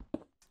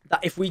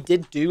that if we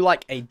did do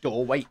like a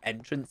doorway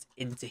entrance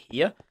into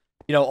here.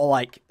 You know, or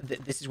like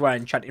this is where our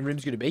enchanting room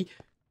is going to be.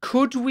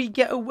 Could we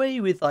get away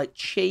with, like,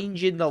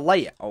 changing the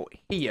layout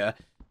here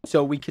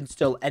so we can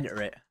still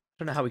enter it? I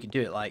don't know how we can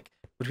do it. Like,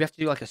 would we have to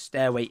do, like, a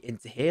stairway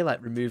into here?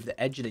 Like, remove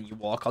the edge and then you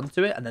walk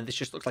onto it and then this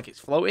just looks like it's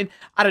floating?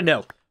 I don't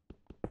know.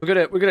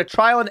 We're gonna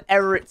trial and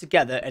error it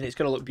together and it's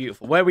going to look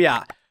beautiful. Where we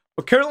at?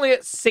 We're currently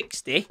at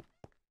 60.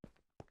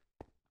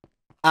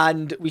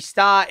 And we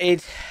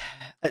started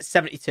at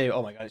 72.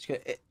 Oh, my God.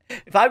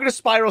 If I'm going to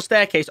spiral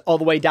staircase all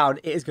the way down,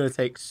 it is going to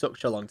take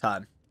such a long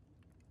time.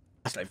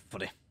 That's not even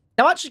funny.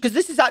 Now, actually, because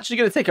this is actually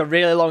going to take a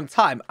really long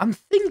time, I'm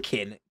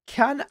thinking,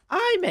 how do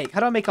I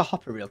make a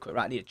hopper real quick?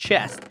 Right, I need a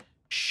chest.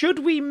 Should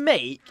we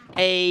make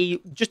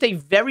just a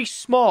very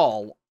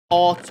small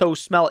auto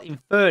smelting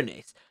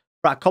furnace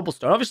for our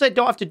cobblestone? Obviously, I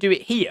don't have to do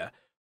it here,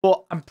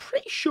 but I'm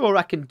pretty sure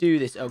I can do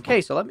this.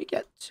 Okay, so let me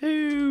get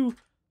 2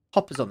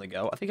 hoppers on the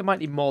go. I think I might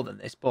need more than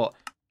this, but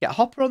get a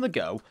hopper on the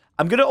go.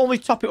 I'm going to only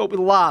top it up with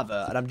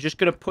lava, and I'm just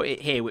going to put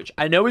it here, which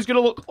I know is going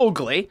to look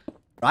ugly,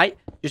 right?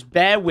 Just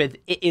bear with.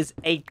 It is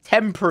a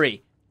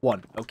temporary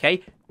one,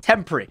 okay?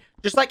 Temporary.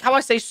 Just like how I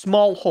say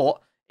small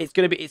hut, it's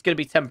going to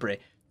be temporary.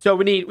 So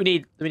we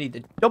need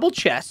the double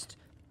chest.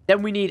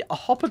 Then we need a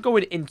hopper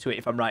going into it,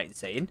 if I'm right in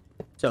saying.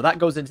 So that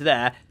goes into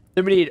there.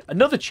 Then we need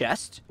another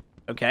chest,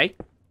 okay?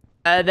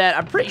 And then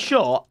I'm pretty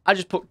sure I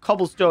just put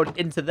cobblestone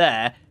into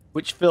there,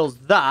 which fills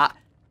that.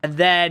 And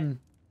then...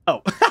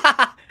 Oh.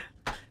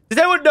 Does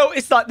anyone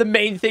notice, like, the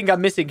main thing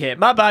I'm missing here?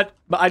 My bad.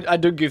 I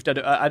done goofed.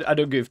 I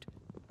done goofed.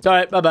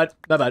 Sorry, my bad.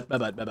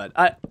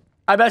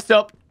 I messed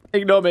up.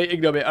 Ignore me.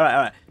 All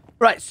right.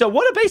 Right, so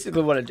what I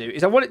basically want to do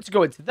is I want it to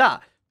go into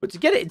that. But to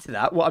get it into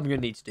that, what I'm going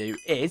to need to do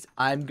is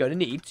I'm going to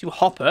need to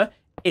hopper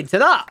into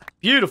that.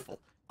 Beautiful.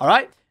 All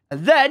right.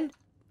 And then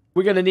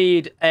we're going to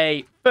need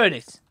a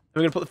furnace. We're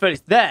going to put the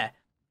furnace there.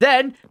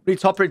 Then we need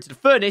to hopper into the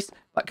furnace.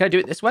 But can I do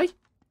it this way? I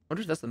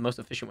wonder if that's the most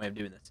efficient way of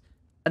doing this.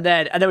 And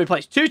then we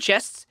place 2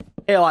 chests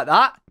here like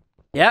that.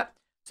 Yep.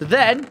 So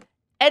then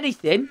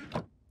anything...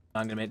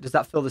 I'm going to make... Does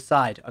that fill the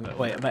side?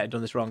 Wait, I might have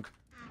done this wrong.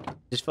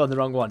 Just filled the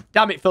wrong one.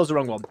 Damn it, fills the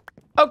wrong one.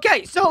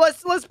 Okay, so let's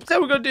say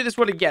we're going to do this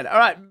one again. All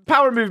right,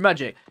 power remove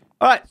magic.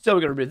 All right, so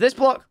we're going to remove this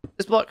block,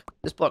 this block,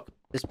 this block,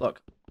 this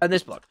block, and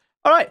this block.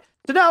 All right,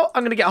 so now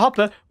I'm going to get a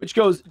hopper, which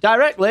goes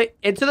directly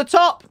into the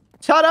top.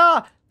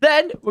 Ta-da!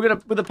 Then we're going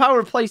to, with the power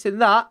replacing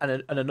that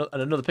and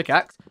another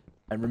pickaxe,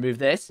 and remove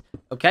this.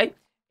 Okay,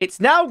 it's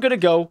now going to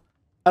go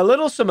a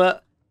little something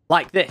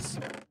like this.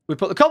 We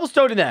put the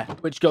cobblestone in there,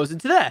 which goes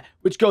into there,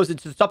 which goes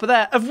into the top of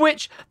there, of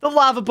which the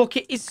lava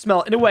bucket is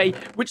smelting away,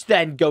 which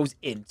then goes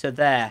into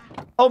there.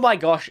 Oh my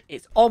gosh,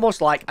 it's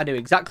almost like I knew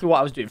exactly what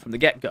I was doing from the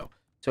get-go.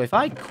 So if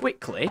I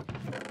quickly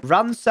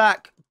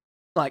ransack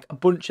like a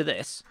bunch of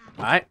this,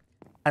 right,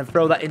 and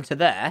throw that into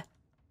there,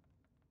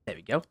 there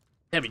we go.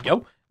 There we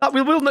go.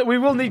 We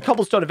will need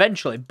cobblestone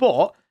eventually,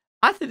 but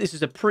I think this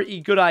is a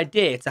pretty good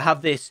idea to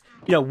have this,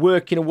 you know,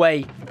 working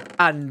away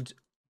and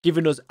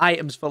giving us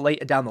items for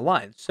later down the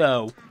line.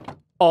 So,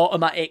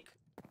 automatic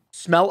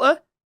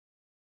smelter.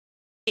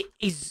 It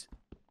is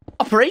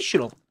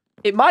operational.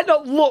 It might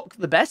not look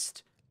the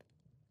best,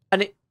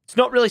 and it's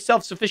not really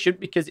self-sufficient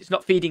because it's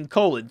not feeding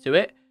coal into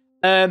it,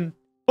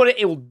 but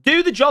it will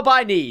do the job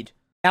I need.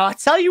 Now, I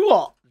tell you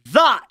what,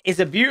 that is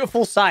a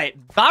beautiful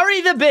sight.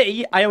 Barry the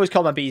bee. I always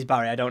call my bees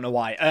Barry. I don't know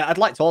why. I'd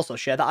like to also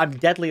share that I'm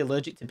deadly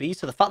allergic to bees,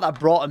 so the fact that I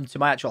brought them to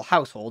my actual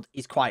household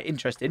is quite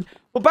interesting.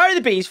 But Barry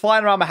the bee is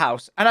flying around my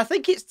house, and I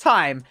think it's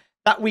time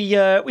that we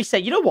say,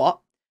 you know what?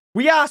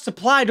 We are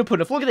supplied up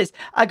enough. Look at this.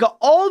 I got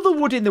all the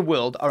wood in the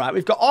world. All right,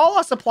 we've got all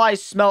our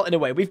supplies smelting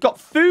away. We've got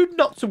food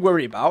not to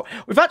worry about.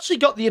 We've actually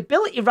got the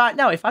ability right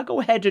now. If I go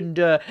ahead and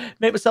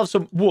make myself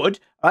some wood,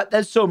 all right,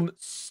 there's some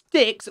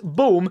sticks.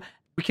 Boom.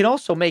 We can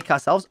also make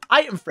ourselves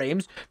item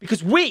frames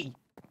because we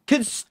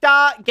can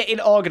start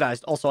getting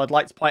organized. Also, I'd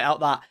like to point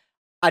out that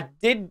I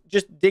did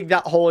just dig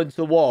that hole into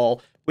the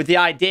wall with the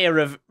idea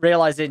of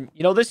realizing,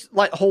 you know, this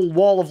like whole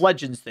wall of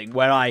legends thing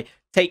where I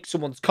take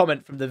someone's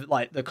comment from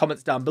the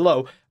comments down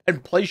below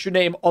and place your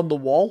name on the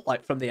wall,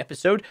 like from the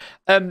episode.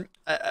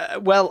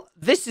 Well,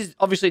 this is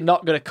obviously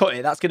not going to cut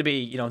it. That's going to be,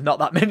 you know, not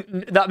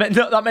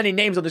that many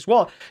names on this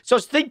wall. So I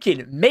was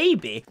thinking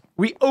maybe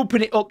we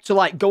open it up to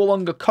like go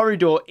along a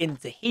corridor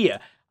into here.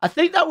 I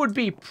think that would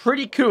be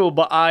pretty cool,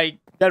 but I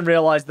then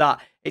realized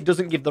that it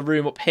doesn't give the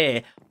room up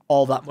here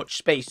all that much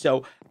space.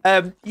 So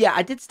yeah,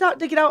 I did start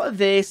digging out of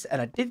this,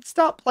 and I did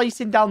start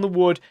placing down the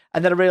wood,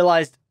 and then I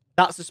realized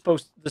that's the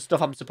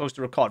stuff I'm supposed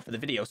to record for the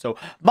video. So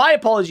my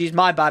apologies,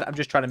 my bad. I'm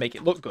just trying to make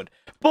it look good.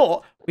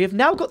 But we have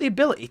now got the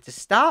ability to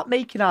start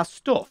making our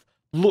stuff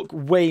look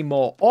way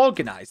more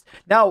organized.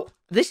 Now,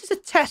 this is a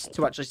test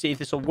to actually see if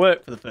this will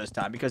work for the first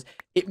time, because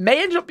it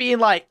may end up being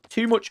like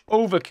too much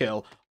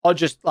overkill or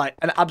just like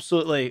an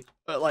absolutely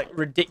like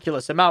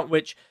ridiculous amount,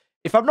 which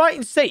if I'm right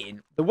in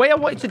saying, the way I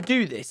wanted to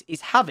do this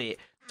is have it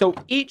so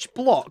each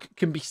block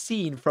can be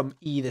seen from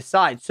either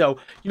side. So,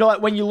 you know,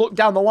 like when you look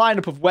down the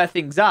lineup of where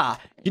things are,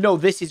 you know,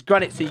 this is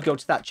granite, so you go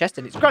to that chest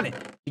and it's granite.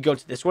 You go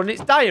to this one and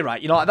it's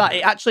diorite, you know, like that.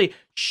 It actually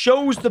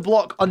shows the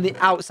block on the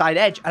outside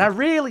edge, and I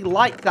really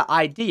like that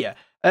idea.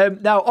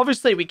 Now,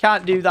 obviously, we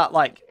can't do that,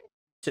 like,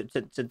 to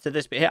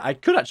this bit here. I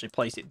could actually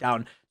place it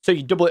down so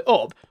you double it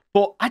up,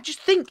 but I just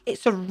think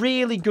it's a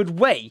really good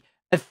way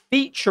of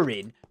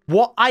featuring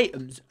what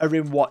items are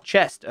in what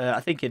chest. I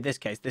think in this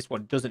case, this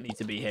one doesn't need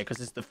to be here because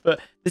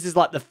this is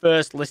like the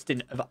first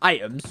listing of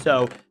items.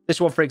 So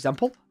this one, for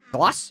example,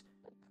 glass.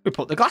 We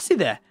put the glass in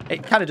there.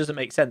 It kind of doesn't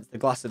make sense, the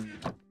glass and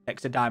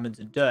extra diamonds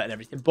and dirt and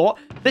everything. But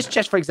this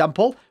chest, for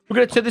example, we're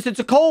going to turn this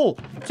into coal.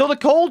 So the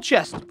coal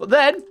chest. But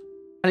then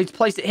I need to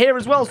place it here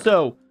as well.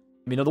 So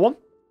give me another one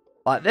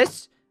like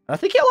this. And I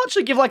think it'll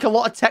actually give like a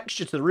lot of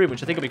texture to the room,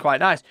 which I think will be quite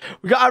nice.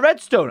 We got our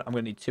redstone. I'm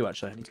going to need 2,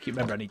 actually. I need to keep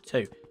remembering I need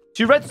 2.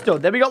 2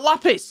 redstone. Then we got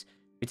lapis.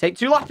 We take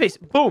 2 lapis.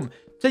 Boom.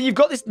 So you've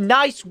got this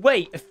nice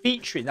way of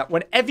featuring that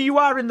whenever you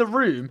are in the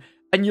room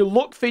and you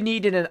look for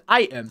needing an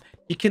item,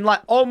 you can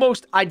like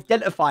almost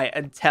identify it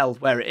and tell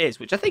where it is,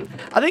 which I think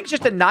is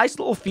just a nice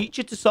little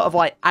feature to sort of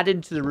like add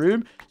into the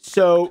room.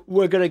 So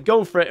we're going to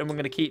go for it and we're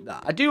going to keep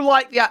that. I do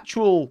like the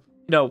actual,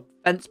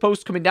 fence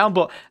post coming down,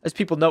 but as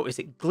people notice,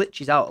 it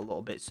glitches out a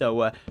little bit. So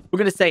we're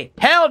going to say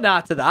hell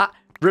nah to that.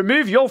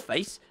 Remove your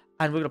face.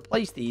 And we're going to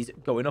place these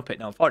going up it.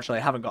 Now, unfortunately,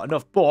 I haven't got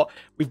enough, but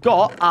we've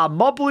got our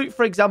mob loot,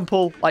 for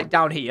example, like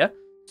down here.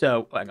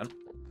 So, hang on.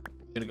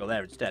 I'm going to go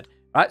there instead.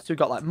 All right, so we've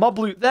got like mob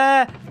loot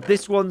there.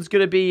 This one's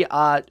going to be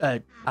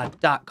a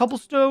dark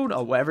cobblestone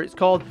or whatever it's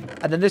called.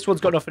 And then this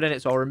one's got nothing in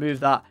it, so I'll remove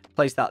that,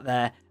 place that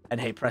there,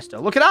 and hey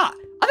presto. Look at that.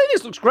 I think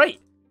this looks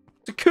great.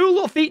 It's a cool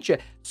little feature.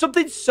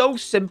 Something so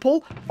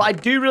simple, but I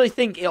do really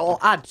think it'll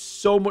add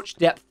so much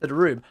depth to the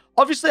room.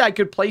 Obviously, I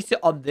could place it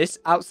on this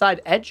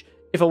outside edge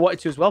if I wanted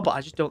to as well, but I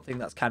just don't think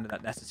that's kind of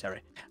that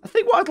necessary. I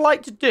think what I'd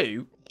like to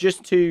do,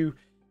 just to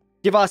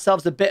give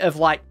ourselves a bit of,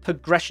 like,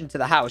 progression to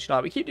the house,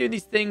 like, we keep doing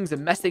these things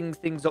and messing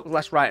things up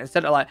left, right, and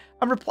center, like,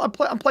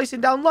 I'm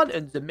placing down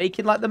lanterns and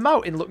making, like, the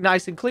mountain look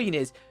nice and clean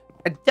is,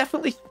 I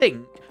definitely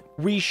think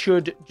we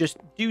should just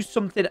do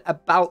something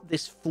about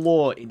this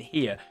floor in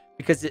here,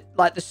 because,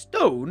 the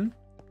stone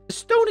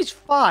is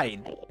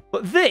fine,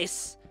 but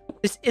this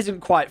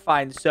isn't quite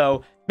fine,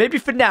 so maybe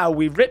for now,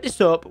 we rip this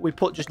up, we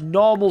put just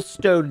normal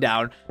stone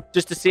down,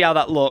 just to see how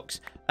that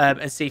looks,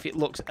 and see if it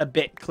looks a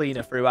bit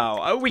cleaner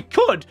throughout. We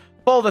could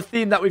follow the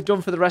theme that we've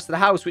done for the rest of the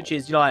house, which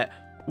is, like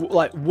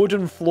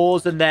wooden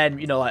floors, and then,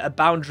 like, a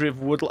boundary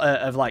of wood,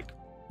 like,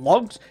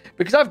 logs,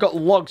 because I've got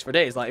logs for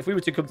days. Like, if we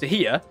were to come to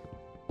here,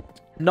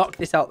 knock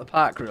this out the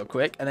park real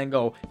quick, and then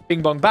go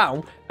bing bong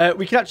bow,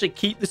 we can actually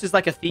keep this as,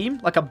 like, a theme,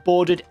 like a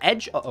bordered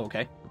edge. Oh,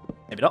 okay.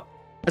 Maybe not.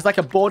 It's like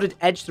a bordered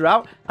edge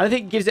throughout, and I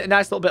think it gives it a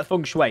nice little bit of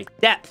feng shui.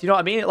 Depth, you know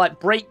what I mean? It,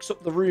 like, breaks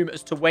up the room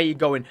as to where you're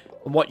going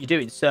and what you're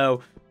doing.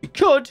 So, we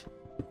could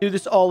do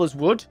this all as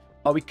wood,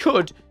 or we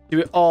could do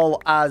it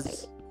all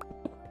as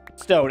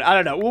stone.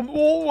 I don't know.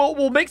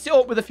 We'll mix it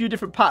up with a few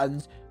different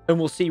patterns, and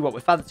we'll see what we're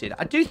fancying.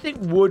 I do think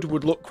wood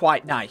would look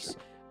quite nice.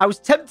 I was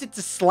tempted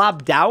to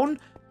slab down,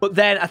 but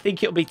then I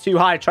think it'll be too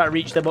high to try to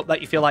reach them up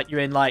that you feel like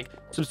you're in, like,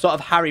 some sort of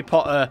Harry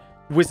Potter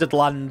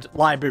Wizardland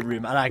library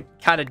room, and I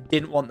kind of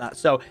didn't want that.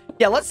 So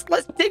yeah, let's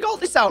dig all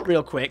this out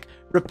real quick,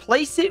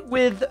 replace it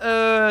with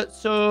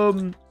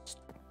some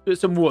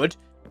wood,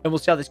 and we'll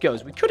see how this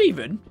goes. We could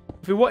even,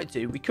 if we wanted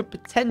to, we could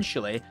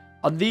potentially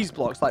on these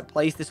blocks like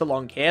place this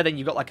along here, then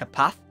you've got like a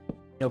path,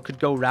 could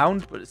go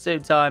round, but at the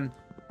same time,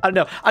 I don't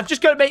know. I'm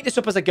just going to make this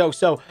up as I go.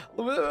 So,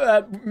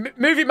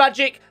 movie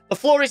magic. The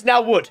floor is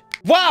now wood.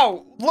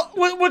 Wow.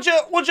 Would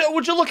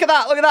you look at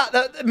that? Look at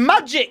that. The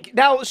magic.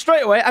 Now,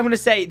 straight away, I'm going to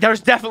say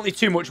there's definitely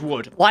too much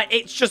wood. Like,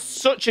 it's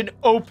just such an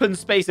open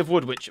space of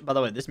wood, which, by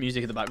the way, this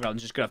music in the background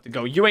is just going to have to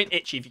go. You ain't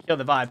itchy if you kill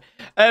the vibe.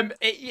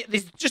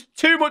 There's just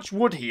too much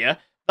wood here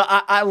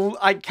that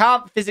I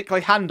can't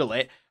physically handle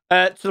it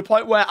to the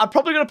point where I'm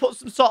probably going to put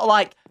some sort of,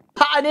 like,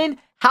 pattern in.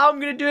 How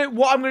I'm going to do it,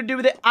 what I'm going to do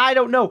with it, I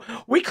don't know.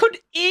 We could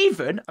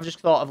even, I've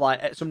just thought of,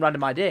 like, some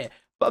random idea.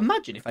 But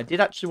imagine if I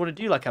did actually want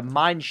to do, like, a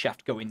mine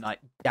shaft going, like,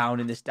 down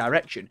in this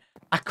direction.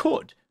 I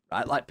could,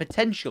 right, like,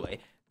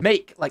 potentially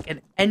make, like,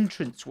 an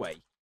entranceway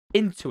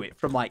into it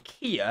from, like,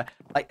 here,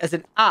 like, as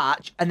an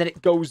arch, and then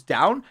it goes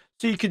down.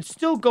 So you can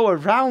still go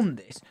around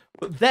this.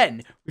 But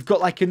then we've got,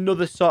 like,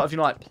 another sort of,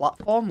 like,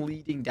 platform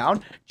leading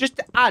down. Just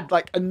to add,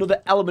 like,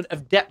 another element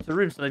of depth to the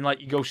room. So then,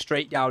 like, you go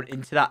straight down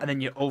into that, and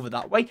then you're over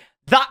that way.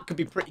 That could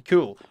be pretty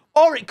cool.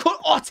 Or it could...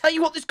 Oh, I'll tell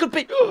you what this could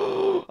be.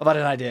 I've had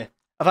an idea.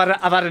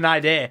 I've had an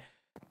idea.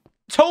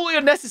 Totally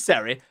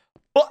unnecessary.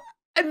 But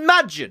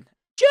imagine.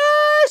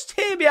 Just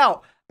hear me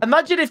out.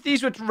 Imagine if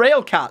these were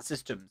rail cart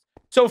systems.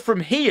 So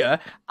from here,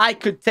 I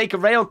could take a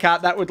rail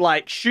cart that would,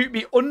 like, shoot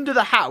me under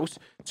the house.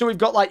 So we've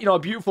got, like, a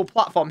beautiful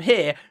platform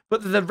here.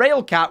 But the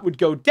rail cart would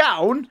go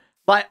down,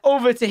 like,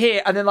 over to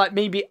here. And then, like,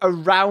 maybe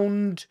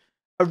around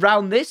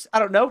this. I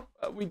don't know.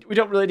 We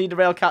don't really need a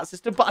rail cart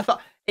system. But I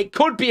thought it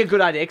could be a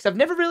good idea. Because I've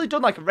never really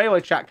done, like, a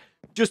railway track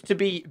just to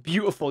be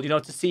beautiful,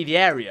 to see the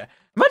area.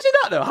 Imagine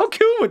that, though. How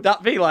cool would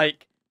that be?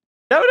 Like,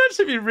 that would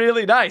actually be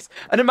really nice.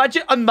 And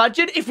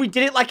imagine if we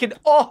did it like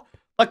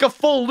like a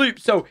full loop.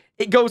 So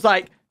it goes,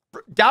 like,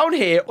 down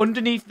here,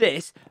 underneath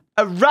this,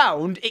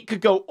 around, it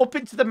could go up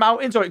into the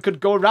mountains, or it could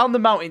go around the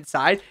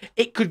mountainside.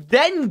 It could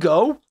then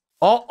go...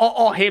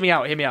 Oh, hear me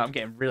out. I'm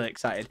getting really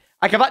excited.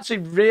 Like, I've actually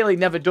really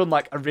never done,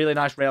 like, a really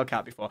nice rail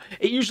cart before.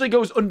 It usually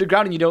goes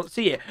underground and you don't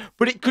see it.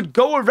 But it could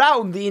go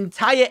around the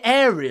entire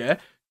area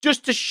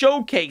just to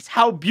showcase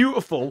how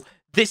beautiful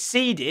this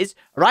seed is,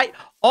 right?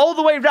 All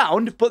the way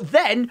around, but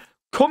then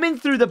coming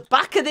through the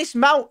back of this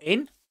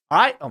mountain... All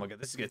right. Oh, my God.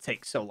 This is going to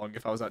take so long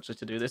if I was actually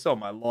to do this. Oh,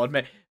 my Lord.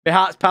 My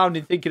heart's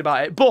pounding thinking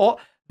about it. But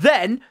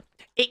then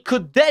it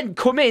could then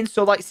come in.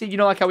 So, like, see,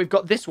 like how we've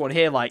got this one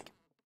here, like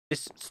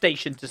this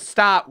station to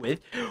start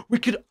with. We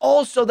could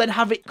also then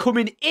have it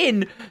coming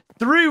in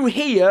through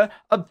here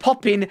and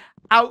popping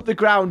out the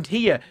ground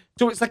here.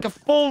 So it's like a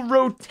full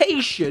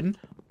rotation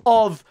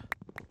of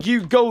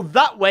you go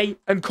that way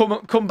and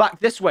come back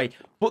this way.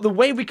 But the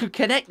way we could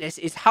connect this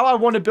is how I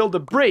want to build a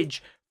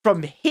bridge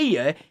from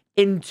here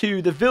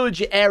into the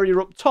villager area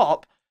up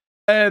top,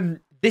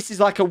 this is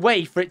like a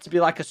way for it to be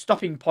like a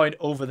stopping point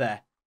over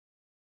there.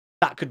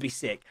 That could be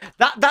sick.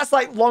 That's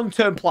like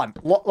long-term plan.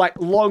 Like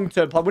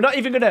long-term plan. We're not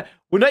even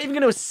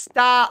gonna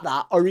start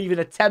that or even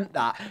attempt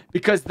that,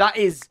 because that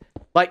is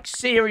like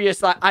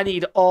serious. Like, I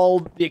need all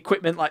the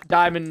equipment, like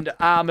diamond,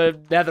 armor,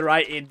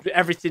 netherite,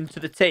 everything to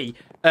the T,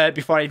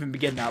 before I even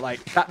begin that.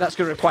 Like that's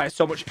gonna require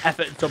so much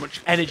effort and so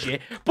much energy.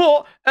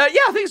 But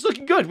yeah, I think it's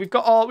looking good. We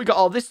got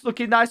all this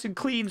looking nice and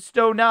clean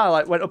stone now.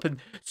 Like, went up and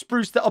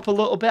spruced it up a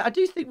little bit. I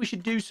do think we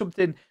should do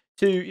something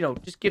to, you know,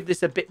 just give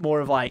this a bit more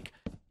of like,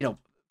 you know,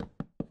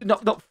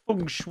 not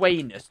feng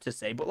shui-ness to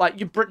say, but like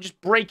you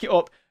just break it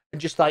up and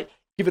just like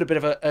give it a bit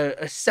of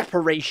a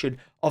separation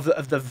of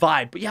the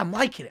vibe. But yeah, I'm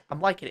liking it.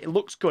 It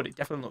looks good. It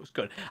definitely looks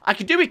good. I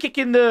could do it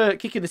kicking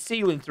the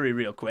ceiling through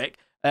real quick,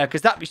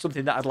 because that'd be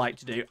something that I'd like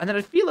to do, and then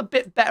I'd feel a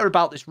bit better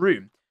about this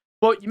room.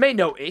 But you may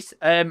notice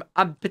I'm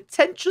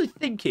potentially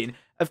thinking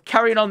of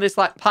carrying on this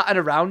like pattern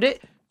around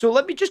it. So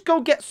let me just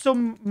go get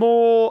some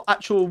more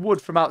actual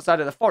wood from outside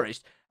of the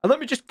forest. And let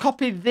me just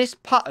copy this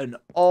pattern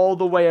all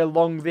the way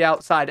along the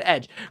outside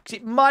edge, because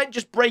it might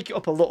just break it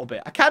up a little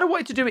bit. I kind of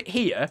wanted to do it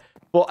here,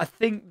 but I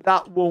think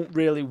that won't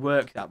really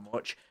work that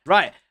much.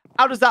 Right.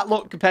 How does that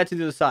look compared to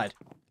the other side?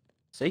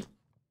 See?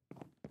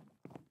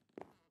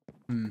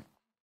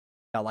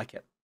 I like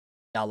it.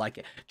 I like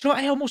it. Do you know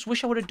what I almost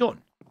wish I would have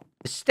done?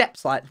 The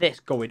steps like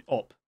this going up. You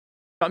know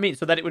what I mean?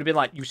 So then it would have been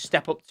like you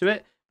step up to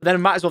it. But then I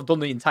might as well have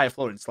done the entire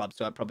flooring slab,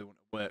 so that probably wouldn't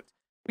have worked.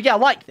 But yeah, I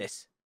like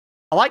this.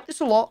 I like this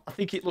a lot. I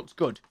think it looks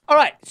good. All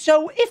right.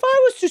 So if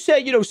I was to say,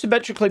 you know,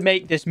 symmetrically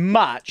make this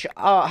match,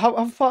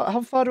 how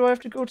far do I have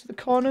to go to the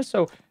corner?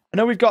 So I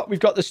know we've got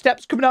the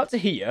steps coming out to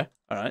here.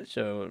 All right.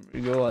 So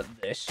we go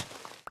like this.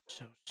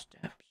 So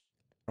steps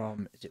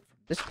from, is it from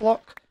this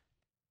block?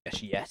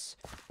 Yes.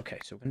 Okay.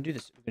 So we're gonna do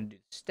this. We're gonna do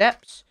the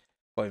steps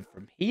going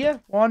from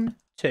here. 1,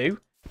 2.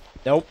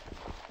 Nope.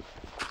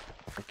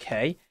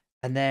 Okay.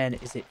 And then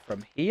is it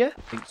from here?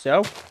 I think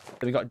so.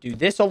 Then we got to do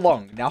this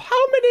along. Now,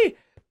 how many?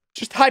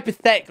 Just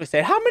hypothetically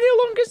say, how many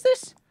along is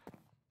this?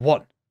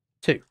 1,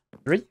 2,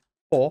 3,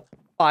 4,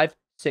 5,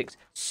 6,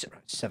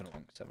 7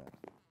 along. 7 along.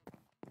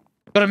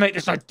 Gotta make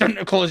this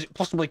identical as it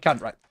possibly can.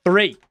 Right.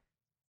 3,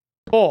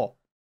 4,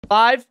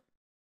 5,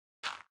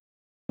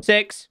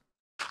 6,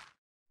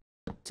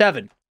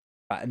 7.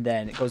 Right, and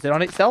then it goes in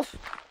on itself.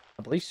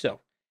 I believe so.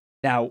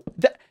 Now,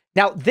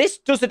 this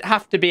doesn't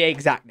have to be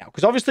exact now,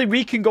 because obviously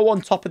we can go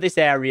on top of this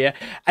area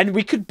and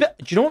we could. Do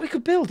you know what we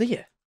could build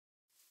here?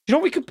 Do you know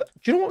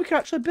what we could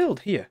actually build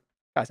here?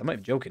 Guys, I'm not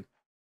even joking.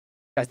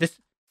 Guys, this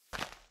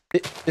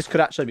could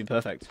actually be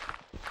perfect.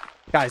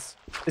 Guys,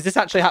 is this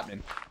actually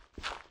happening?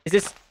 Is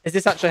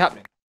this actually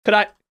happening? Could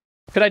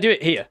I do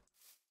it here?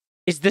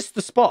 Is this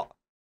the spot?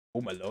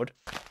 Oh my lord.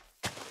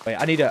 Wait,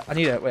 I need a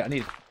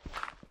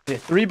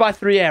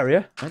 3x3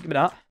 area. Right, give me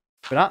that.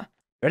 Give me that.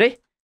 Ready?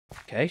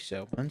 Okay,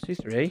 so 1, 2,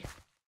 3.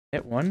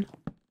 Hit 1,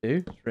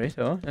 2, 3.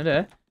 So, wait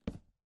a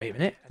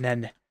minute. And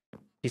then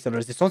these are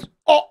resistance.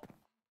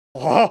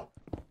 Oh,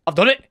 I've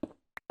done it.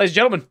 Ladies and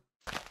gentlemen,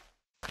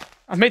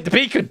 I've made the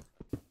beacon.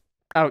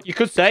 Now, you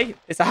could say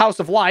it's a house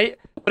of light,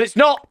 but it's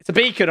not. It's a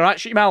beacon, all right?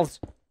 Shut your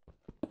mouths.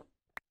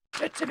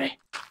 Get to me.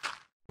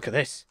 Look at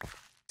this.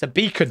 It's a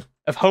beacon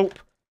of hope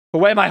for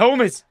where my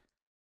home is,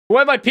 for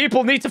where my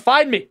people need to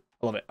find me.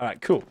 I love it. All right,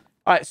 cool.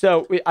 All right,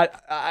 so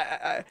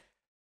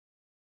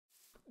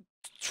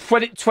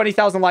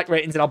 20,000 like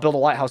ratings, and I'll build a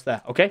lighthouse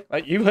there. Okay,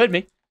 right, you heard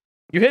me.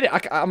 You heard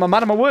it. I'm a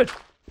man of my word.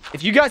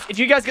 If you guys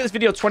get this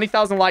video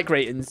 20,000 like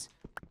ratings,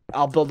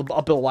 I'll build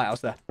a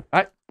lighthouse there. All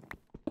right.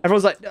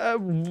 Everyone's like,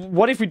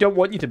 what if we don't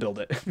want you to build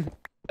it?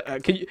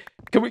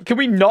 Can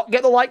we not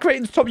get the like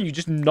ratings, Tommy? You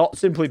just not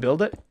simply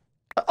build it?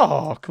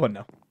 Oh, come on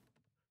now.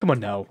 Come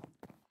on now.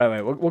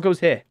 Wait. What goes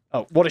here?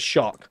 Oh, what a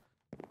shock.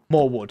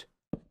 More wood.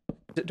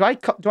 Do I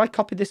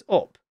copy this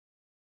up?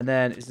 And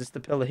then is this the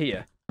pillar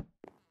here?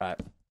 Right.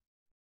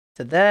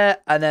 To there,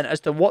 and then as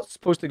to what's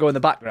supposed to go in the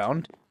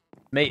background,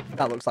 mate,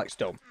 that looks like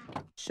stone.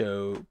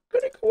 So,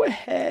 gonna go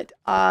ahead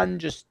and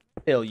just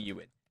fill you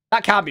in.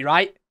 That can't be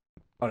right.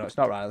 Oh, no, it's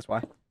not right. That's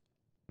why.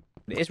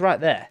 It is right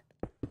there.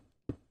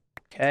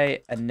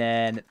 Okay, and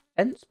then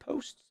fence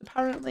posts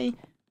apparently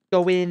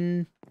go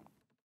in.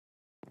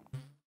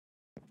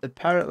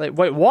 Apparently,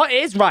 wait, what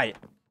is right?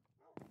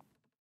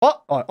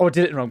 What? Oh, I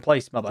did it in the wrong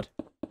place. My bad.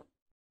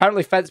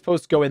 Apparently, fence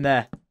posts go in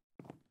there.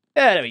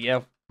 Yeah, there we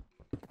go.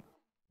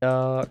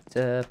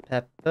 Dr.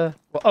 Pepper.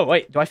 Oh,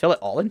 wait, do I fill it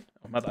all in?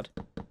 Oh, my bad.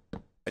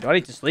 Wait, do I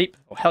need to sleep?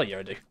 Oh, hell yeah,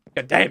 I do.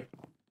 God damn.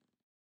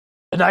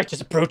 The night is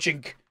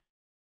approaching.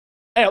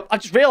 Hey, I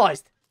just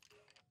realised.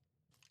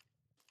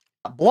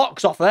 That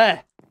block's off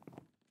there.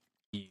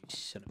 You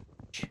son of a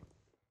bitch.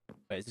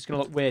 Wait, is this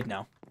going to look weird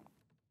now?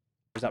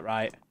 Is that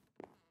right?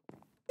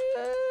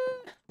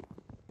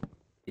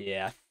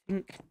 Yeah,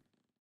 I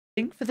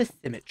think for the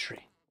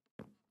symmetry.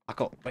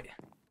 Wait.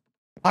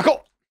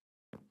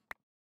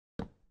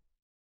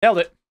 Nailed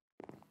it.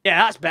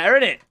 Yeah, that's better,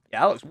 isn't it?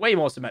 Yeah, that looks way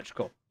more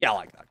symmetrical. Yeah, I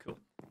like that. Cool.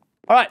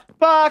 All right,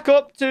 back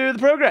up to the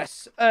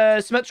progress.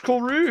 Symmetrical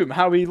room.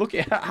 How are we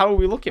looking? How are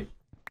we looking?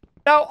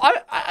 Now,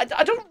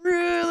 I don't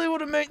really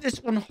want to make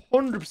this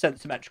 100%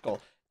 symmetrical.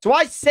 So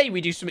I say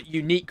we do something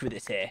unique with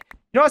this here.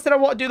 You know, I said I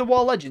want to do the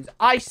wall legends.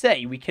 I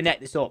say we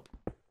connect this up.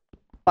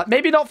 Like,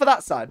 maybe not for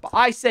that side, but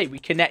I say we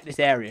connect this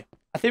area.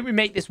 I think we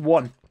make this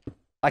one.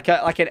 Like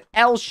an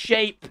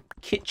L-shaped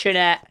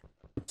kitchenette,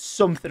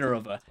 something or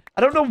other.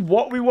 I don't know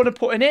what we want to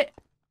put in it.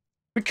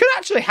 We could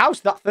actually house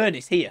that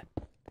furnace here.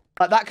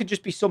 Like, that could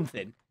just be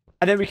something.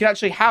 And then we can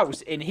actually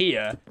house in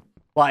here,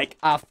 like,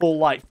 our full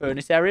light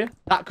furnace area.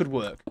 That could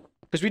work.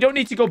 Because we don't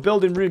need to go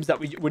building rooms that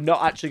we're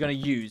not actually going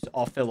to use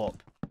or fill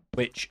up.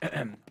 Which,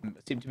 I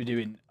seem to be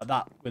doing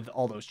that with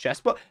all those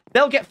chests. But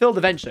they'll get filled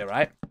eventually,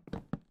 right?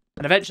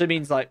 And eventually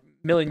means, like,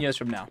 a million years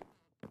from now.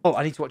 Oh,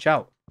 I need to watch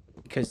out.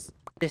 Because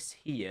this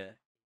here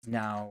is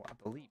now, I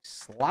believe,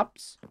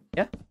 slabs.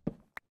 Yeah?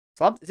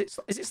 Slabs? Is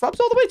it slabs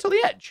all the way to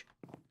the edge?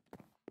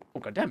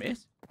 Oh, goddamn, it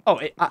is. Oh,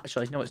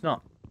 actually, no, it's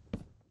not.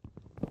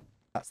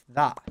 That's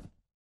that.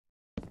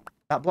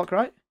 That block,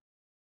 right?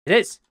 It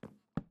is.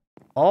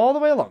 All the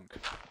way along.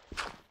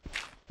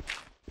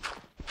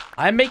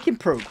 I'm making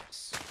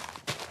progress.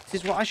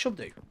 This is what I shall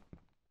do.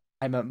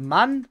 I'm a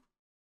man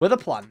with a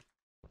plan.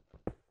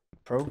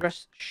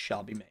 Progress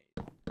shall be made.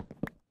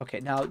 Okay,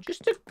 now,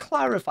 just to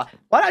clarify.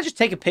 Why don't I just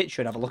take a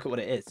picture and have a look at what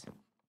it is?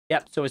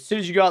 Yep, so as soon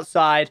as you go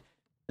outside,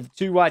 the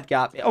 2 wide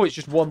gap. Oh, it's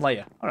just 1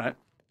 layer. All right.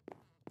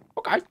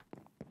 Okay.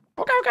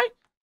 Okay.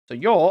 So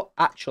you're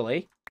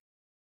actually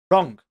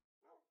wrong.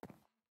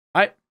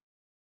 Right?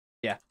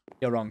 Yeah,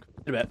 you're wrong.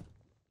 A bit.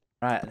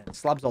 Right, and then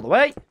slabs all the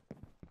way.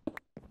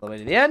 All the way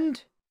to the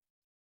end.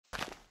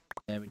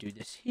 Then we do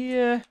this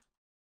here.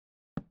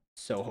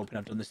 So hoping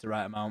I've done this the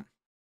right amount.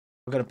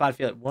 I've got a bad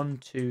feeling. 1,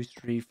 2,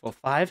 3, 4,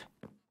 5.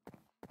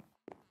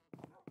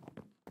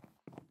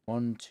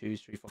 1, 2,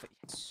 3, 4, 5.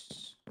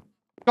 Yes.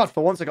 God,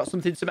 for once I got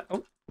something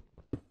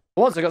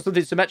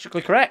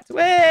symmetrically correct.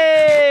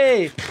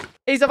 Way!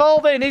 He's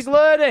evolving. He's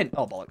learning.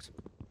 Oh, bollocks.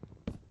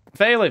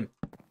 Fail him.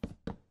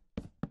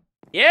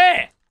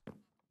 Yeah!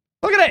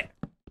 Look at it!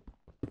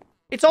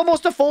 It's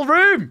almost a full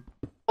room!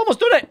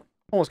 Almost done it!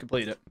 Almost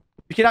completed it.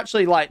 We can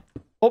actually, like,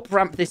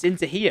 up-ramp this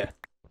into here.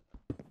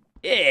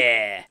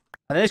 Yeah!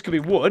 And then this could be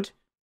wood.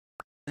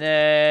 And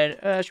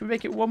then, should we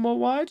make it 1 more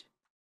wide?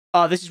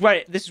 Oh, this is where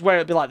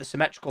it'd be like the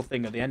symmetrical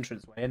thing of the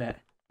entranceway, isn't it?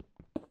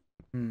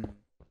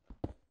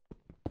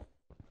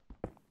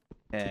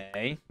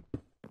 Okay.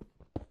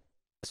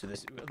 So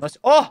this,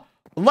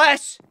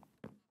 unless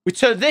we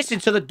turn this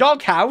into the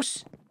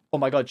doghouse. Oh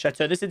my god, should I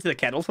turn this into the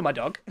kennel for my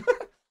dog?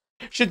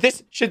 should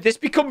this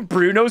become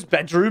Bruno's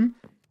bedroom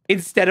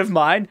instead of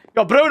mine?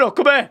 Yo, Bruno,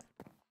 come here.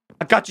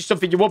 I got you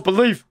something you won't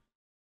believe.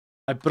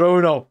 Hey,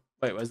 Bruno.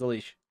 Wait, where's the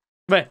leash?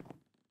 Come here.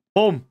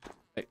 Boom.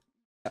 Wait.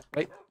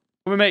 Come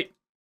here, mate.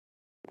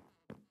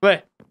 Come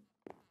here.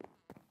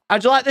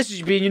 How'd you like this as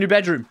you be in your new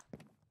bedroom?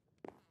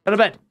 Get on the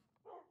bed.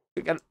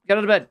 Get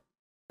on the bed.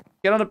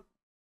 Get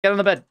on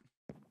the bed.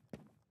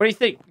 What do you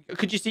think?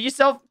 Could you see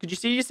yourself? Could you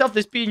see yourself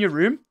this being your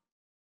room?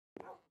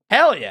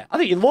 Hell yeah. I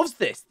think he loves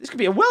this.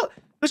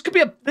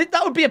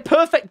 That would be a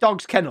perfect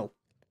dog's kennel.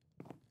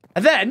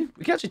 And then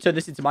we can actually turn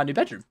this into my new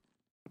bedroom.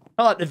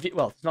 Not like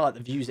it's not like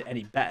the views are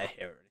any better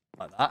here or anything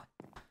like that.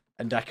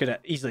 And I could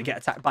easily get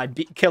attacked by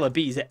killer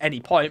bees at any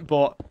point,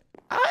 but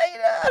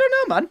I don't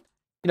know, man.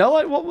 You know,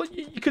 like what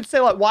you could say,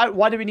 like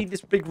why do we need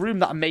this big room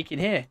that I'm making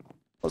here?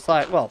 Well, it's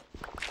like, well,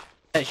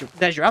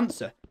 there's your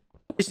answer.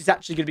 This is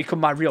actually going to become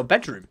my real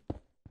bedroom.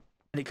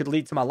 And it could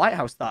lead to my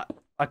lighthouse that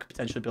I could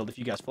potentially build if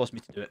you guys force me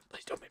to do it.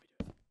 Please don't make me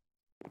do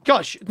it.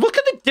 Gosh, look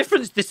at the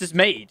difference this has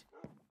made.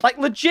 Like,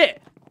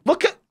 legit.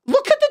 Look at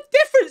the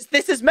difference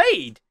this has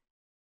made.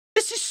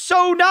 This is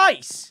so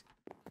nice.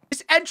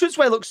 This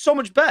entranceway looks so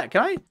much better.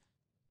 Can I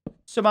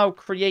somehow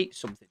create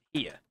something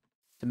here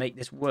to make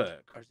this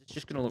work? Or is it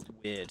just going to look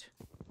weird?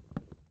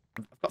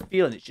 I've got a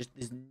feeling it's just,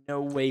 there's no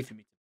way for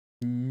me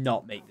to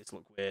not make this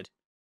look weird.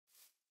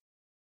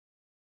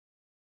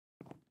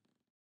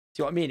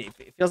 See what I mean?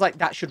 It feels like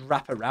that should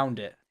wrap around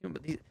it.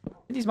 But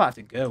these might have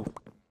to go.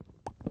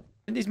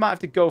 These might have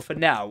to go for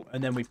now,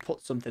 and then we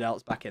put something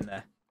else back in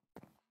there.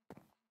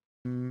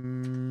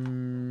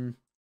 Could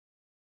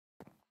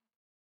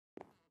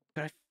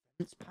I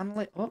fence panel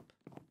it up?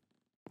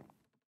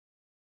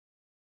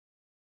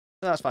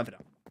 No, that's fine for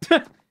now.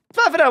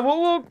 Fine for now.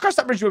 We'll cross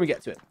that bridge when we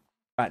get to it.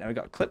 Right, now we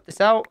got to clip this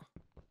out.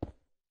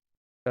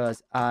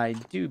 Because I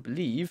do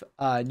believe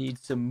I need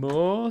some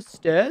more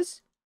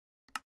stairs.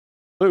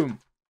 Boom.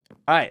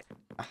 Alright,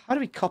 how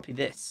do we copy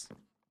this?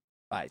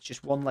 Right, it's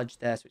just 1 ledge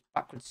there, so it's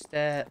backward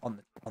stair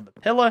on the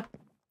pillar.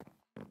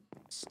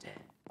 Stair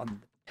on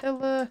the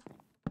pillar.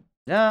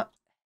 No.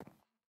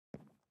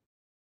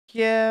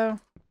 Yeah.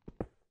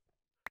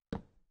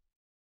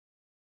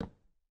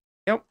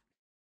 Nope.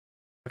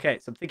 Okay,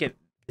 so I'm thinking,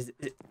 is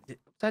it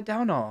upside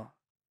down or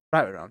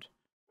right way around?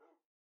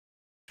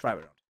 It's right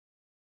way around.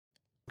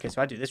 Okay,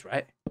 so I do this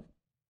right.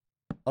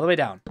 All the way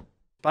down.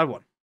 By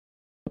 1.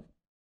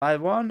 By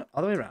 1,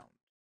 all the way around.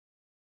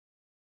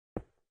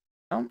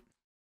 Down.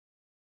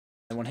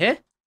 And 1 here.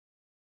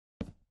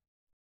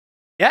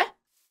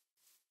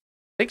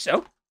 think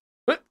so.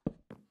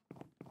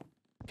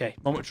 Okay,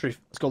 moment of truth.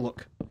 Let's go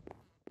look.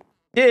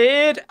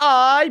 Did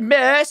I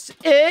mess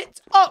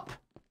it up?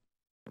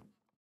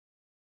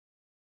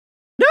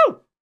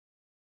 No!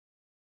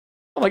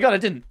 Oh my god, I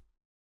didn't.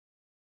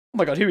 Oh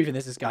my god, who even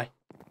is this guy?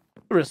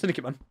 A real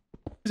Syndicate, man.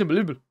 He's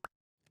unbelievable.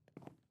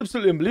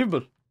 Absolutely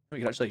unbelievable. We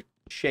can actually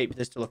shape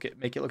this to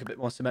make it look a bit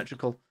more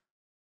symmetrical.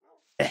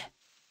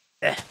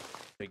 There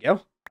we go.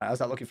 Right, how's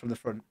that looking from the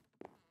front?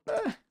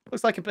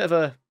 Looks like a bit of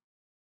a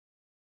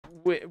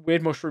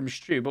weird mushroom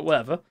stew, but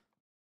whatever.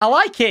 I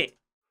like it.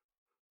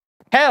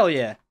 Hell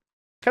yeah. I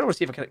kind of want to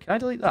see if I can I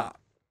delete that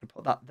and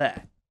put that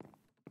there.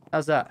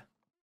 How's that?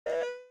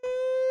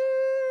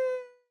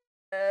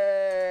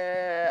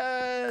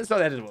 It's not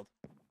the end of the world.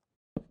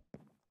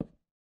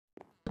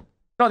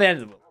 Not the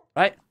end of the world,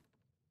 right?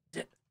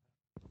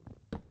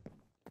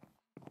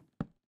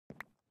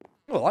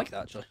 Oh, I like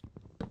that, actually.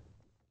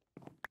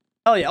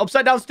 Hell yeah,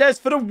 upside down stairs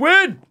for the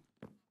win!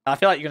 I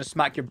feel like you're going to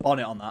smack your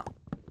bonnet on that.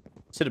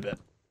 Sit a bit.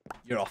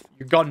 You're off.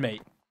 You're gone,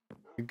 mate.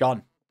 You're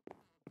gone.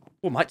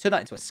 Oh, might turn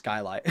that into a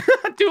skylight.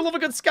 I do love a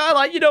good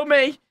skylight, you know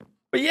me.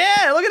 But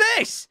yeah, look at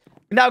this.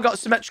 We now got a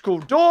symmetrical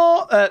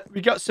door.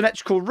 We got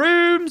symmetrical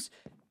rooms.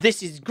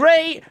 This is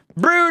great.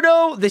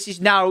 Bruno, this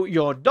is now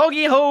your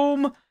doggy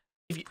home.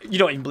 You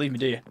don't even believe me,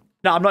 do you?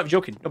 No, I'm not even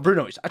joking. No,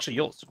 Bruno, it's actually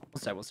yours.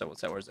 One sec.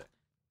 Where is it?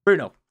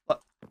 Bruno,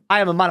 look,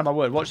 I am a man of my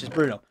word. Watch this,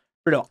 Bruno.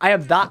 Bruno,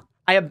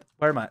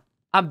 where am I?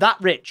 I'm that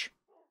rich.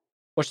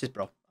 Watch this,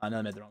 bro. I know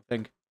I made the wrong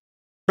thing.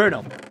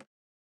 Bruno,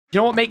 you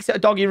know what makes it a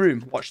doggy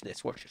room? Watch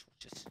this. Watch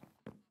this.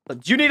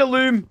 Look, do you need a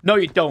loom? No,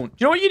 you don't.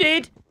 Do you know what you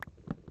need?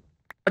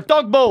 A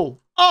dog bowl.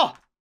 Oh!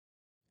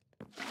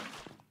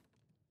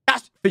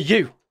 That's for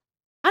you.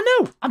 I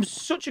know. I'm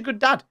such a good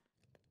dad.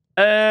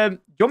 Do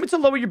you want me to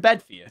lower your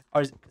bed for you?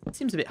 Or it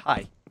seems a bit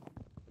high.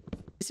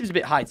 It seems a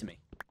bit high to me.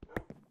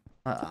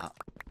 Like that.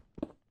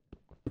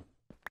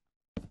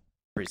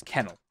 For his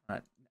kennel.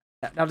 Right.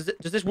 Now, does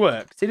this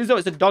work? Seeing as though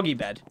it's a doggy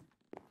bed.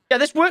 Yeah,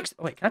 this works.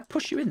 Oh, wait, can I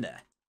push you in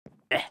there?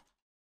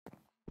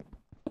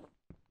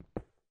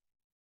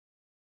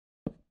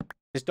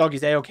 This dog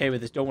is A-okay with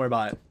this. Don't worry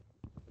about it.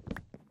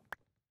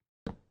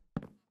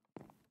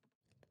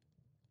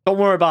 Don't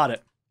worry about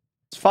it.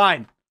 It's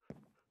fine.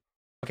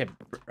 Okay,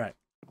 right.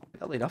 Get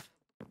that lid off.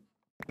 I'm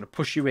going to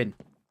push you in.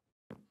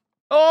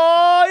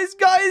 Oh, he's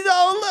got his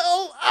own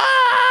little...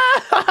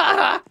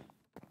 Ah!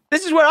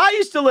 This is where I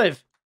used to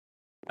live.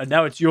 And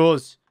now it's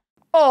yours.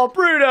 Oh,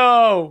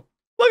 Bruno.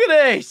 Look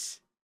at this.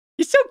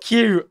 He's so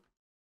cute.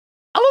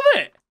 I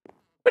love it.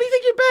 What do you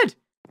think of your bed?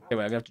 Okay,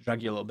 wait, I'm going to have to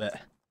drag you a little bit.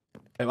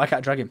 Wait, why can't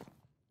I drag him?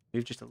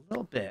 Move just a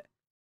little bit.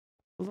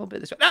 A little bit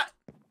this way. Ah!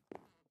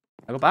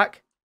 I go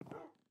back.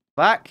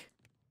 Back.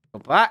 Go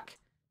back.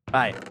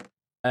 Right.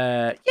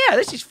 Yeah,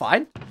 this is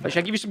fine. But should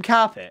I give you some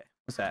carpet?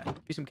 What's that?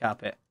 Give you some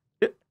carpet.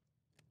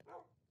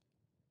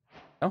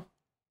 Oh.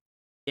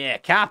 Yeah,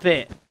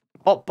 carpet.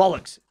 Oh,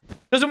 bollocks.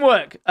 Doesn't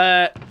work.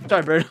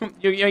 Sorry, Bruno.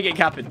 You ain't getting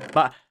carpet.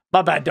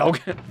 My bad, dog.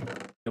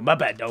 My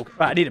bad, dog.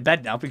 Right, I need a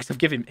bed now because I've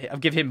given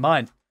him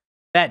mine.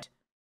 Bed.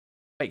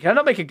 Wait, can I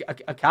not make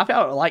a carpet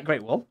out of light grey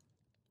wool?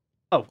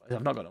 Oh,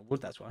 I've not got no wood,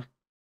 that's why.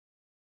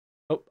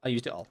 Oh, I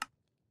used it all.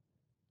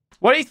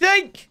 What do you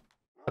think?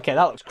 Okay,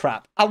 that looks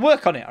crap. I'll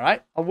work on it, all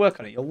right? I'll work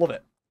on it. You'll love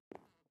it.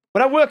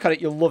 When I work on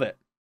it, you'll love it.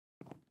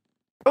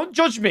 Don't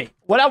judge me.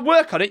 When I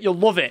work on it, you'll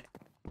love it.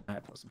 All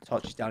right, put some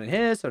torches down in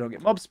here so I don't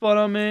get mob spawn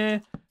on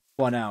me.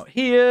 One out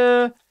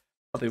here.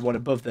 Probably one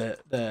above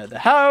the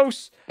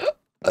house.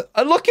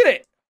 And look at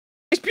it.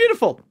 It's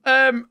beautiful.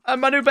 And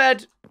my new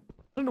bed. I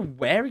don't know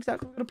where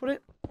exactly I'm going to put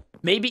it.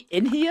 Maybe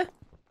in here?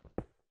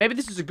 Maybe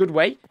this is a good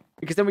way.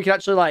 Because then we can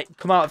actually, like,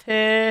 come out of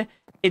here.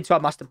 Into our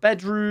master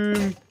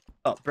bedroom.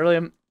 Oh,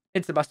 brilliant.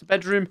 Into the master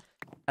bedroom.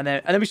 And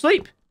then we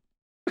sleep.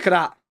 Look at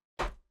that.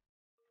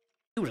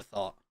 Who would have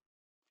thought?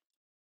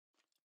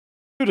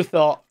 Who would have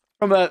thought?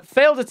 From a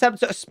failed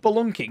attempt at a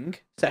spelunking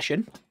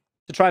session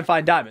to try and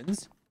find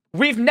diamonds,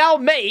 we've now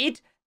made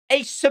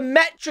a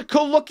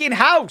symmetrical looking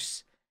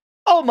house.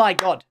 Oh my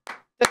god.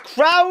 The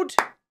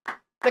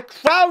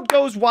crowd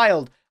goes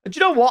wild. And do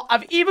you know what?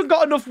 I've even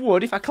got enough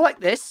wood. If I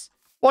collect this,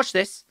 watch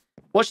this.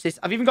 Watch this.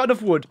 I've even got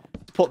enough wood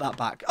to put that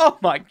back. Oh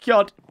my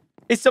god.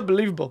 It's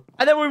unbelievable.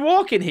 And then we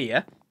walk in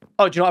here.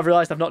 Oh, do you know what I've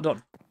realised I've not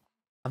done?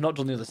 I've not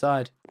done the other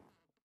side.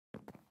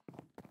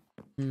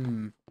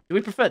 Do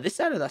we prefer this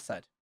side or that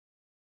side?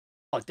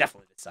 Oh,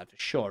 definitely this side for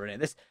sure,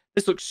 innit?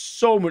 This looks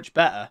so much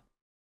better.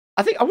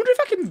 I wonder if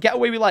I can get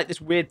away with, like, this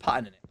weird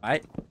pattern in it,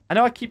 right? I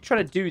know I keep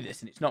trying to do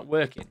this and it's not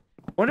working.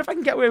 I wonder if I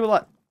can get away with,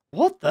 like...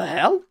 What the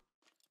hell?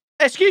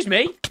 Excuse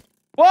me?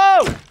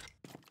 Whoa!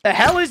 The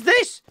hell is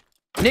this?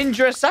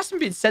 Ninja assassin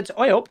being sent to...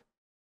 Wait up.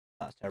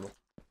 That's terrible.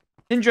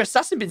 Ninja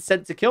assassin being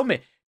sent to kill me.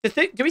 Do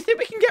we think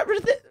we can get rid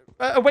of this,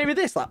 away with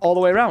this, like, all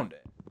the way around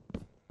it?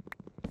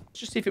 Let's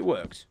just see if it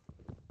works.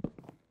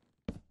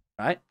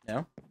 Right,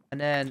 no. And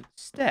then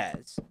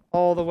stairs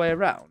all the way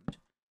around.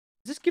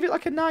 Does this give it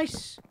like a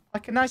nice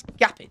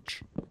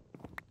gappage?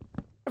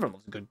 Everyone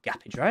loves a good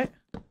gappage, right?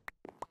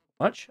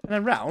 Much. And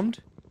then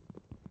round.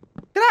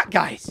 Look at that,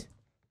 guys.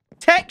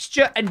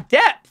 texture and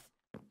depth.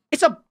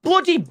 It's a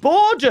bloody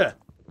border.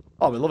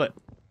 Oh, we love it.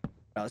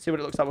 Right, let's see what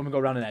it looks like when we go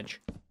around an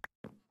edge.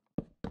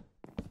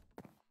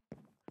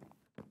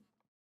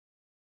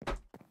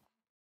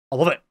 I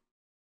love it.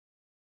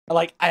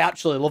 I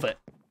actually love it.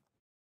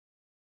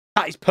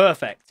 That is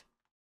perfect.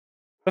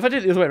 What if I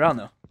did it the other way around,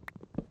 though?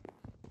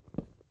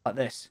 Like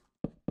this.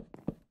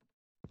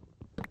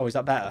 Oh, is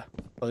that better?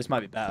 Oh, this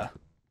might be better.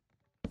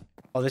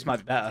 Oh, this might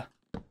be better.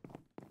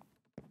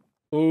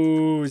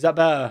 Ooh, is that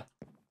better?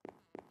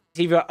 It's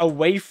either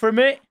away from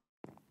it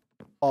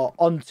or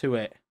onto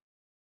it.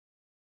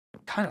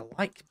 Kind of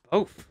like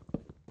both.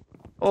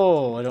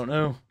 Oh, I don't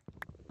know.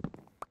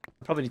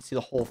 Probably need to see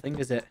the whole thing,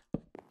 is it?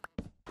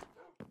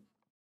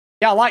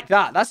 Yeah, I like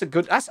that. That's a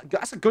good. That's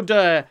a good.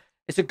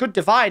 It's a good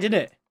divide, isn't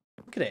it?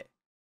 Look at it.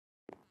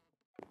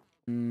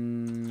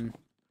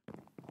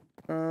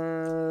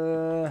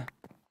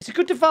 It's a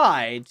good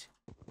divide.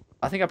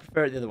 I think I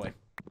prefer it the other way.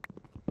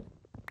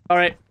 All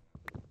right.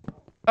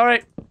 All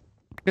right.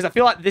 Because I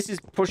feel like this is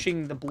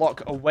pushing the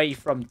block away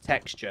from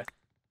texture.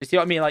 You see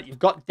what I mean? Like, you've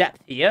got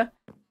depth here.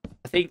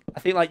 I think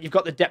like you've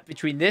got the depth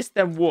between this,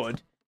 then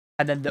wood,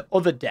 and then the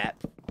other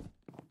depth.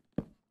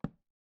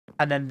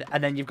 And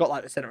then you've got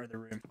like the center of the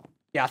room.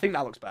 Yeah, I think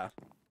that looks better.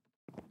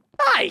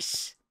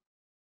 Nice.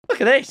 Look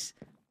at this.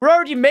 We're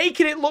already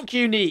making it look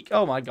unique.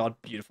 Oh my god,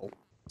 beautiful.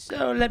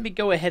 So let me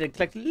go ahead and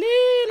collect a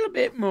little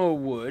bit more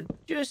wood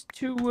just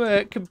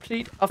to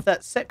complete off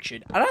that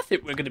section. And I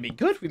think we're going to be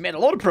good. We made a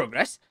lot of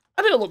progress.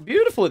 And it'll look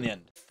beautiful in the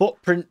end.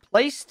 Footprint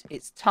placed.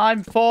 It's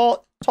time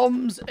for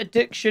Tom's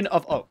addiction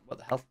of... Oh, what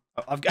the hell?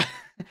 Oh, I've got...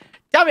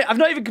 Damn it, I've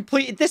not even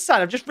completed this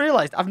side. I've just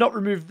realized I've not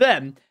removed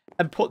them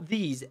and put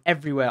these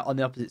everywhere on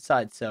the opposite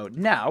side. So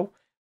now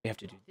we have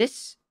to do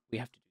this. We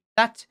have to do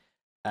that.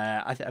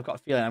 I've got a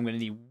feeling I'm going to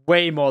need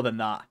way more than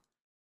that.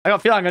 I got a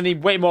feeling I'm going to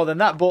need way more than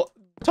that. But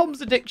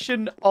Tom's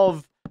addiction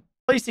of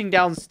placing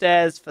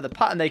downstairs for the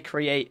pattern they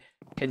create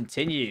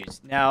continues.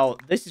 Now,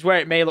 this is where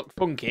it may look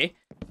funky.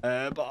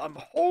 But I'm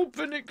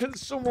hoping it can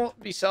somewhat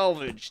be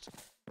salvaged.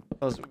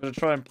 Because we're going to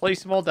try and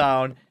place them all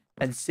down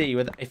and see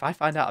whether... If I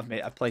find out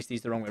I've placed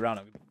these the wrong way around,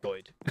 I'm going to be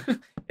good.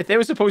 If they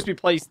were supposed to be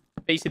placed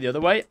facing the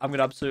other way, I'm going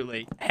to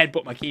absolutely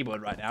headbutt my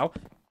keyboard right now.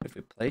 If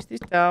we place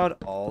this down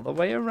all the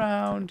way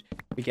around,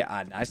 we get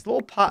our nice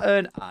little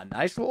pattern, our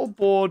nice little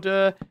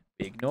border.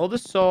 We ignore the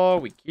saw.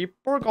 We keep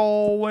her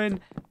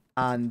going.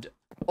 And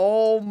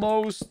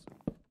almost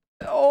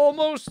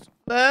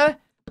there.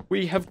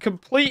 We have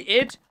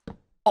completed...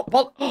 Oh,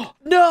 well, oh,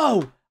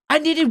 no! I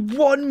needed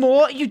one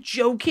more. Are you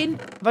joking?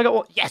 Have I got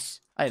one?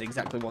 Yes! I had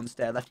exactly one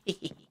stair left.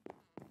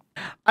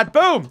 And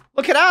boom!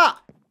 Look at that!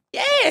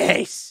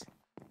 Yes!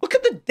 Look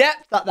at the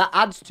depth that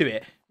adds to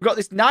it. We've got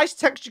this nice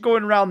texture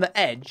going around the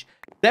edge.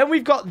 Then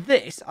we've got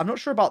this. I'm not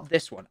sure about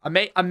this one. I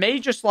may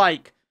just,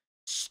 like,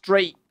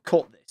 straight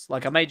cut this.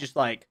 Like, I may just,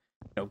 like,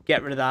 you know,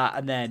 get rid of that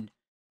and then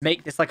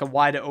make this, like, a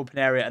wider open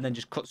area and then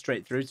just cut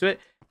straight through to it.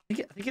 I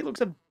think it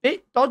looks a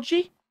bit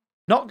dodgy.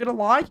 Not gonna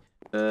lie.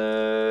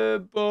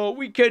 But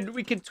we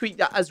can tweak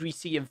that as we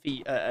see and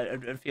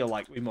feel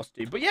like we must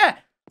do. But yeah,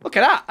 look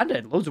at that. And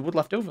then loads of wood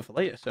left over for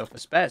later, so for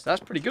spares. So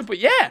that's pretty good. But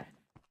yeah,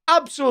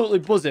 absolutely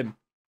buzzing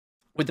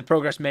with the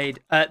progress made.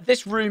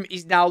 This room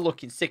is now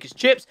looking sick as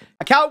chips.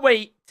 I can't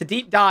wait to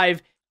deep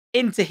dive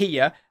into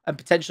here and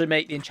potentially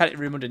make the enchanted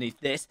room underneath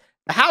this.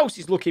 The house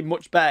is looking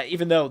much better,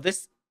 even though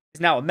this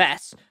is now a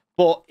mess.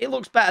 But it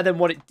looks better than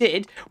what it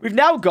did. We've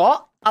now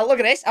got... Oh,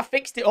 look at this. I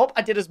fixed it up.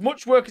 I did as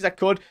much work as I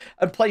could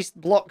and placed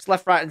blocks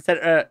left, right, and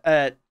center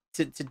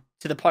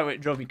to the point where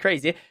it drove me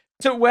crazy.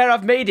 To where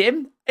I've made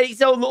him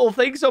his own little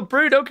thing. So,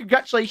 Bruno,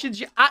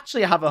 congratulations. You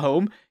actually have a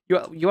home.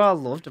 You are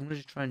loved. I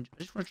just want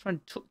to try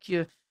and tuck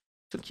you.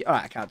 All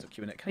right, I can't tuck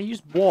you in it. Can I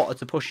use water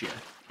to push you?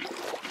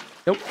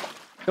 Nope.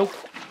 Nope.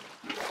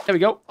 There we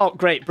go. Oh,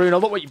 great. Bruno,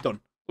 look what you've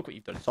done. Look what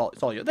you've done. It's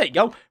all you. There you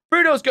go.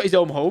 Bruno's got his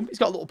own home. He's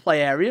got a little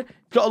play area.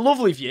 He's got a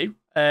lovely view.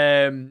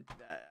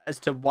 As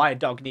to why a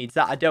dog needs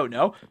that, I don't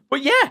know.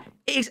 But yeah,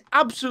 it is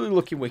absolutely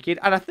looking wicked.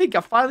 And I think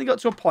I finally got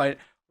to a point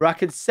where I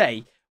can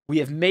say we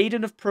have made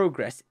enough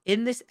progress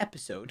in this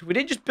episode. We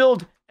didn't just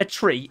build a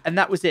tree and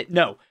that was it.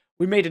 No,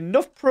 we made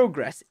enough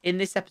progress in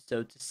this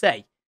episode to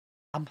say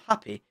I'm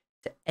happy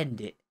to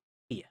end it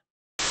here.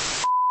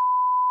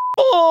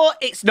 Or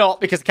it's not,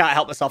 because I can't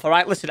help myself. All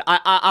right, listen,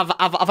 I've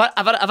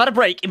had a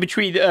break in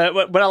between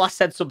when I last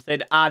said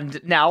something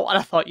and now, and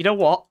I thought, you know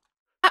what,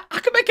 I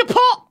could make a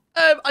pot.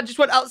 I just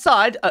went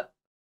outside.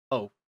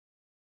 Oh,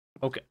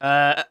 okay.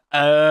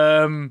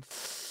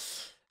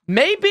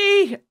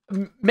 Maybe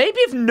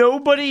if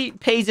nobody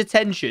pays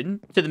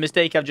attention to the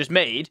mistake I've just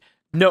made,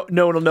 no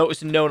one will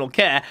notice and no one will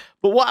care.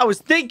 But what I was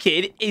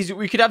thinking is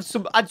we could add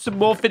some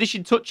more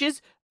finishing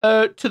touches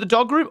to the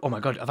dog room. Oh my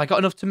god, have I got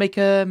enough to make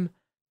Oh,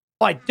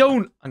 I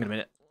don't. Hang on a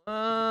minute.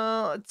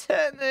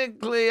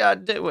 Technically, I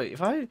do. Wait,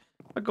 if I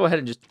go ahead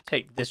and just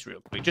take this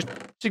real quick, just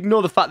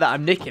ignore the fact that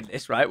I'm nicking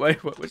this, right?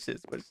 Wait, what's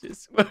this? What's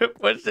this?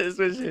 What's this?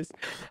 What's this?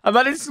 I'm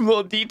adding some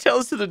little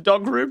details to the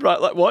dog room,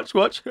 right? Like, watch.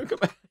 I'm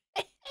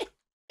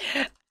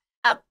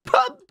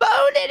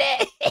promoting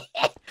it.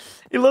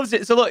 He loves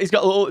it. So look, he's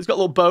got a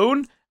little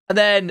bone, and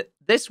then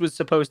this was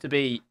supposed to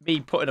be me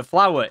putting a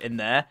flower in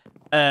there,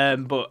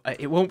 but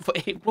it won't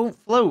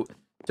float.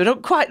 So I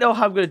don't quite know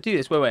how I'm gonna do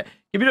this. Wait.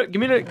 Give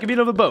me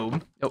another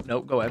bone.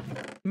 No, go ahead.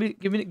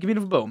 Give me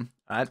another bone.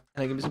 All right,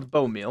 and then give me some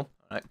bone meal.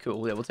 All right,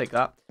 cool. Yeah, we'll take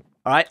that.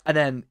 All right, and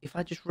then if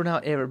I just run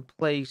out here and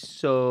place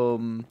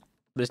some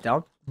this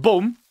down,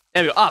 boom.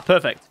 There we go. Ah,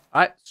 perfect.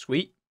 All right,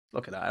 sweet.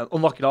 Look at that.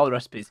 Unlocking all the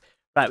recipes.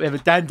 Right, we have a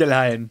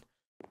dandelion.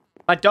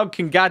 My dog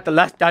can guard the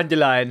last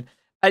dandelion,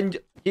 and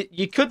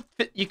you could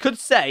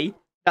say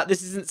that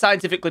this isn't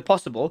scientifically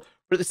possible,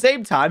 but at the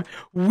same time,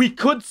 we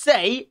could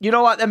say, you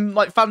know, like them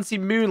like fancy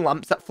moon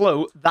lamps that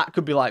float. That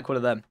could be like one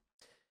of them.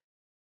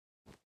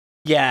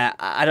 Yeah,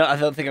 I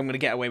don't think I'm gonna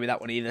get away with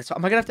that one either. So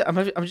I'm just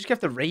gonna have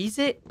to raise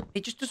it.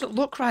 It just doesn't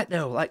look right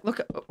though. Like, look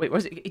at wait, what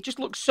is it? It just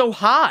looks so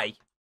high.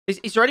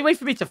 Is there any way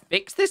for me to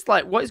fix this?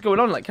 Like, what is going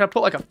on? Like, can I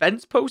put like a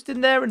fence post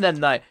in there and then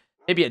like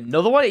maybe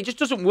another one? It just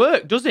doesn't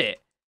work, does it?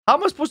 How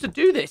am I supposed to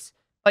do this?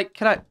 Like,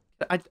 can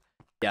I?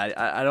 Yeah,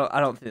 I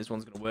don't think this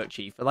one's gonna work,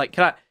 Chief. Like,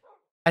 can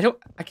I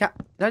can't.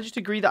 Did I just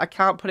agree that I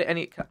can't put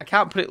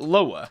it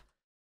lower?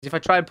 If I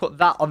try and put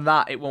that on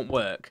that, it won't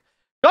work.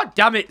 God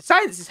damn it!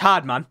 Science is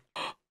hard, man.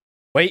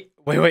 Wait.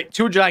 200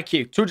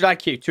 IQ, 200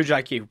 IQ,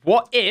 200 IQ.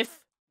 What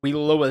if we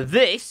lower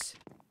this,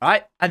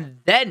 right? And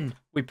then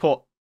we put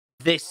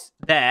this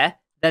there,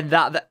 then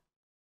that.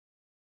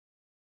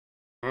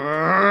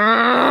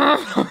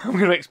 I'm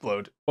going to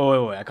explode.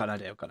 Oh, wait, I got an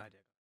idea.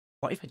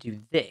 What if I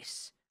do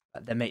this,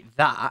 then make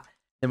that,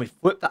 then we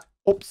flip that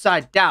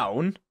upside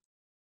down,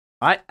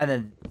 right? And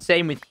then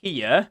same with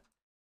here,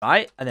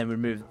 right? And then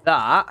remove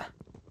that.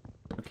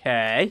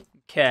 Okay.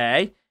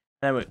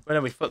 And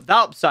then we flip that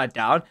upside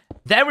down.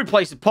 Then we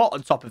place a pot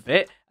on top of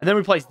it. And then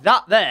we place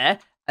that there.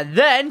 And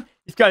then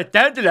he's got a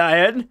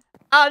dandelion.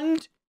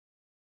 And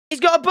he's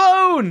got a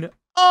bone.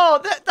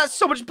 Oh, that's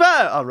so much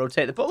better. I'll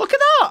rotate the pot. Look at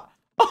that.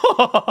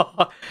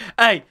 Oh,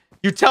 hey,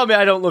 you tell me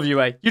I don't love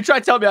you, eh? You try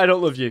to tell me I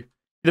don't love you.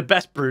 You're the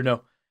best,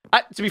 Bruno.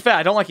 To be fair,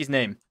 I don't like his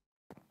name.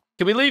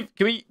 Can we leave?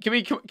 Can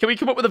we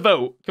come up with a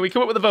vote? Can we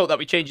come up with a vote that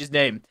we change his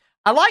name?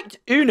 I liked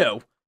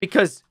Uno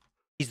because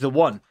he's the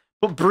one.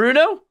 But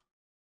Bruno?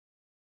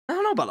 I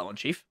don't know about that one,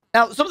 Chief.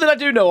 Now, something I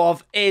do know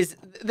of is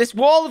this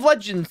Wall of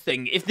Legends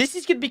thing. If this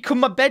is going to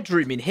become my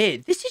bedroom in here,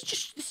 this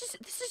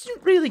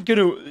isn't really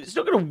it's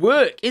not gonna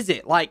work, is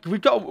it? Like, we're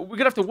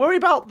gonna have to worry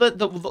about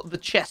the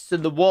chests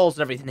and the walls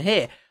and everything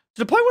here. To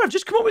the point where I've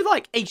just come up with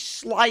like a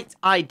slight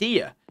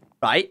idea,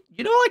 right?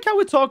 You know, like how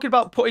we're talking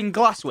about putting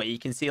glass where you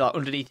can see like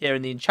underneath here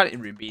in the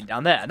enchanting room being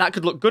down there, and that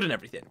could look good and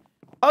everything.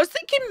 I was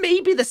thinking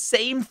maybe the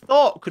same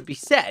thought could be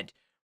said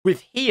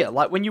with here,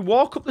 like when you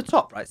walk up the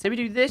top, right? Say we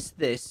do this,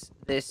 and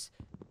this,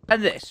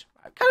 kind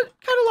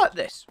of like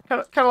this,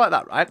 kind of like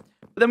that, right?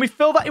 But then we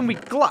fill that in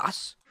with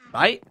glass,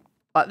 right?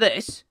 Like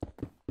this,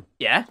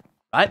 yeah,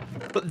 right?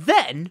 But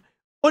then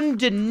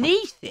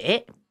underneath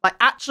it, like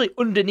actually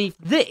underneath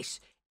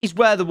this, is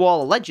where the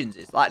Wall of Legends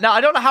is. Like, now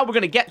I don't know how we're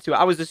gonna get to it.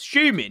 I was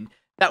assuming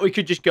that we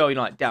could just go, you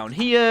know, like down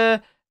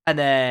here and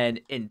then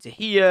into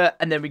here,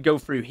 and then we go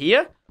through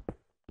here.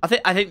 I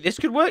think this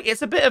could work.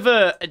 It's a bit of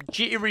a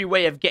jittery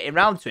way of getting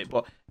around to it,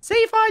 but say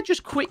if I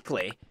just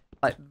quickly,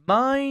 like,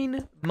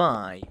 mine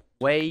my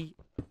way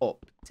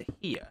up to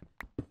here.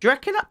 Do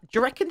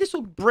you reckon this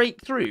will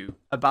break through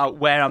about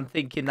where I'm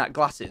thinking that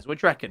glass is? What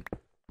do you reckon?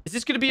 Is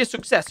this going to be a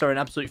success or an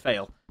absolute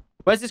fail?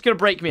 Where's this going to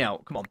break me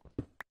out? Come on.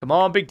 Come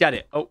on, Big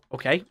Daddy. Oh,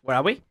 okay. Where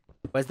are we?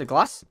 Where's the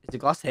glass? Is the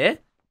glass here?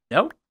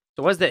 No?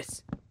 So where's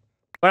this?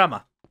 Where am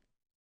I?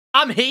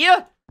 I'm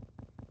here?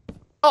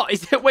 Oh,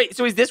 wait,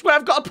 so is this where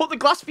I've got to put the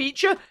glass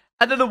feature?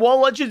 And then the Wall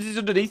Legends is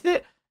underneath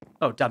it?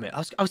 Oh, damn it. I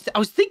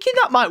was thinking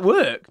that might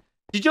work.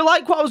 Did you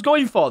like what I was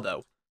going for,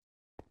 though?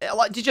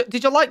 Like,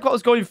 did you like what I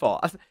was going for?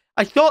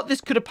 I thought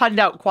this could have panned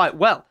out quite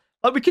well.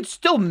 Like, we could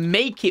still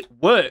make it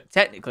work,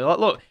 technically. Like,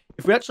 look,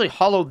 if we actually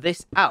hollow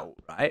this out,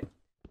 right?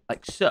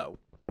 Like so.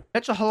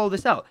 Actually hollow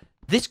this out.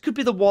 This could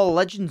be the Wall of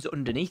Legends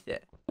underneath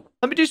it.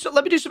 Let me do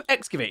some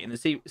excavating and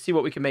see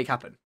what we can make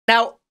happen.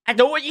 Now, I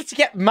don't want you to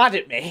get mad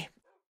at me,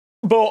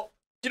 but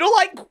you know,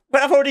 like,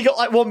 when I've already got,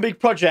 like, one big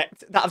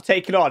project that I've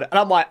taken on, and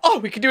I'm like, oh,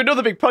 we can do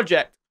another big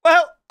project.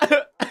 Well, I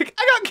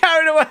got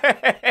carried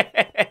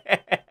away.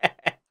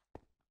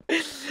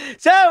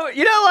 So,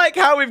 you know, like,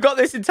 how we've got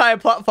this entire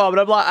platform,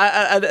 and I'm like,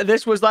 and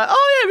this was like,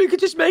 oh, yeah, we could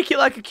just make it,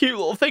 like, a cute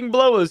little thing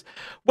below us.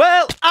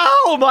 Well,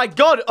 oh, my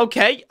God,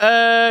 okay.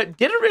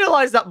 Didn't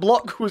realize that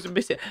block was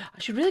missing. I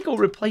should really go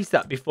replace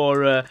that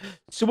before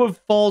someone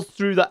falls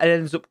through that and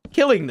ends up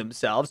killing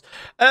themselves.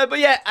 But,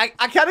 yeah, I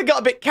kind of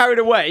got a bit carried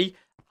away.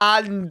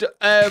 And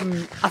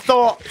I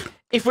thought,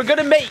 if we're going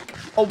to make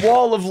a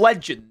Wall of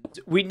Legends,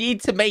 we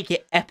need to make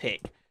it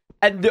epic.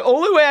 And the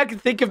only way I could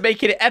think of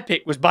making it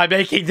epic was by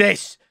making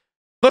this.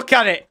 Look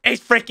at it.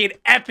 It's freaking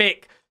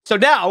epic. So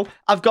now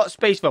I've got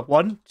space for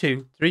 1,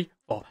 2, 3,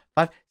 4,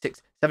 5,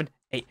 6, 7,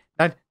 8,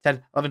 9,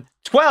 10, 11,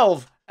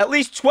 12. At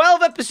least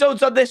 12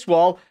 episodes on this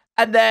wall.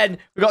 And then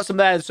we got some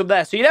there and some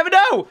there. So you never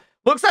know.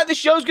 Looks like the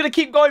show's going to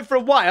keep going for a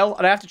while.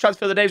 And I have to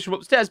transfer the names from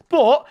upstairs.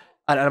 But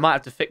And I might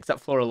have to fix that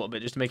floor a little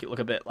bit just to make it look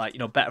a bit like, you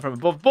know, better from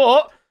above.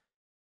 But,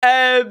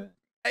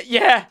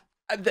 yeah,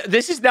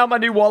 this is now my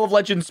new Wall of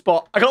Legends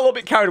spot. I got a little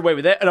bit carried away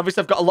with it. And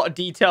obviously I've got a lot of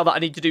detail that I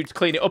need to do to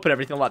clean it up and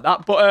everything like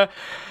that. But, I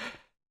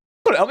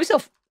couldn't help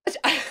myself.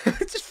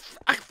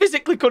 I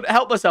physically couldn't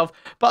help myself.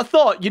 But I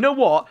thought, you know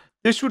what?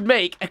 This would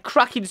make a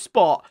cracking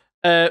spot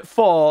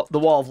for the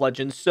Wall of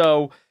Legends.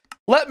 So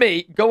let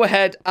me go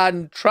ahead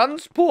and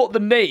transport the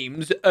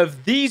names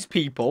of these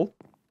people,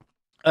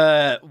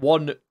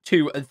 1,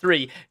 2, and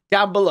 3,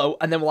 down below,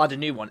 and then we'll add a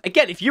new one.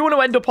 Again, if you want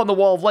to end up on the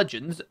Wall of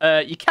Legends,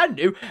 you can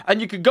do,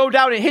 and you can go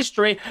down in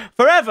history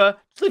forever.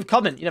 Just leave a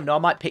comment. You never know, I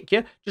might pick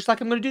you, just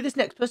like I'm going to do this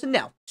next person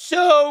now.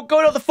 So,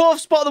 going on the 4th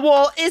spot of the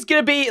wall is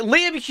going to be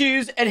Liam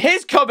Hughes, and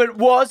his comment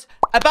was,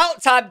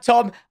 "About time,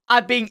 Tom.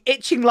 I've been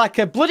itching like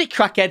a bloody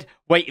crackhead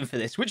waiting for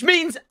this," which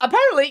means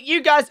apparently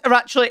you guys are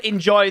actually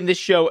enjoying this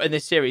show and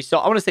this series. So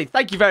I want to say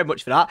thank you very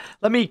much for that.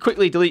 Let me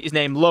quickly delete his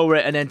name, lower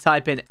it, and then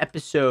type in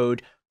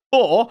episode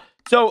 4.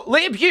 So,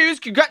 Liam Hughes,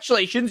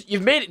 congratulations.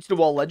 You've made it to the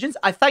Wall of Legends.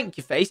 I thank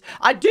you, face.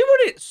 I do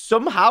want to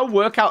somehow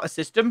work out a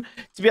system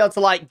to be able to,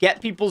 like,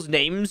 get people's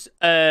names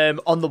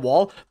on the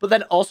wall, but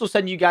then also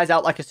send you guys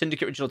out, like, a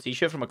Syndicate original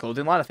t-shirt from a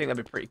clothing line. I think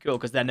that'd be pretty cool,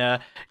 because then, yeah,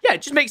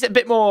 it just makes it a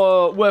bit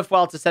more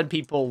worthwhile to send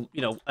people,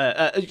 you know,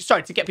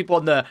 sorry, to get people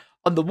on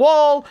the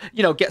wall,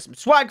 you know, get some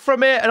swag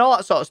from it and all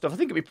that sort of stuff. I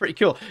think it'd be pretty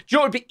cool. Do you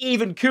know what would be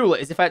even cooler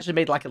is if I actually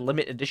made like a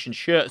limited edition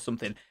shirt or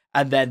something,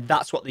 and then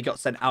that's what they got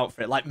sent out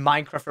for it, like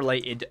Minecraft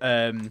related,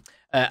 a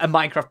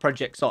Minecraft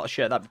project sort of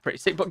shirt. That'd be pretty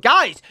sick. But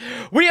guys,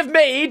 we have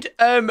made,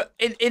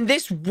 in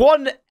this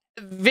one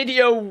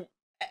video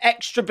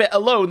extra bit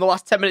alone, the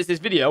last 10 minutes of this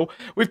video,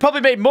 we've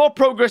probably made more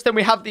progress than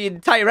we have the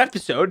entire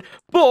episode,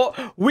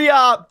 but we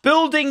are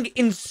building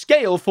in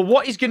scale for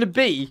what is going to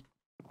be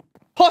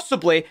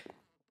possibly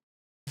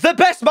the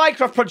best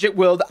Minecraft project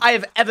world I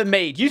have ever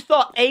made. You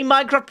thought a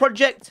Minecraft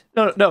project?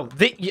 No. Now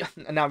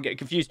I'm getting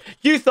confused.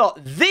 You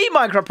thought the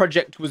Minecraft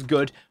project was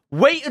good.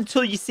 Wait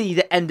until you see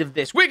the end of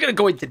this. We're going to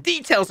go into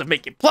details of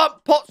making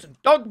plant pots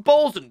and dog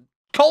bowls and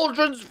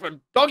cauldrons for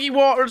doggy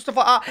water and stuff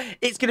like that.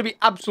 It's going to be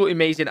absolutely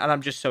amazing, and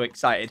I'm just so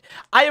excited.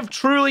 I have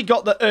truly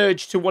got the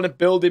urge to want to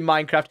build in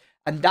Minecraft,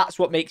 and that's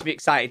what makes me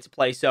excited to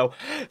play. So,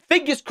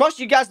 fingers crossed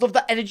you guys love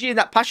that energy and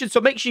that passion. So,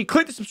 make sure you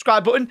click the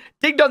subscribe button,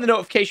 ding down the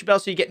notification bell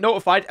so you get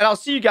notified. And I'll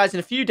see you guys in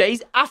a few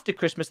days after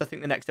Christmas. I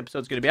think the next episode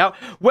is going to be out,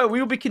 where we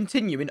will be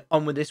continuing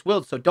on with this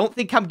world. So, don't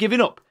think I'm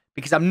giving up,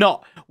 because I'm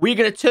not. We're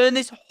going to turn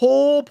this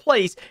whole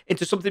place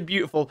into something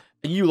beautiful,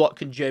 and you lot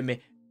can join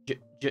me.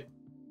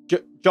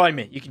 Join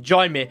me. You can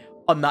join me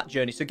on that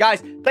journey. So,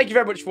 guys, thank you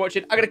very much for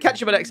watching. I'm going to catch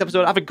you in my next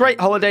episode. Have a great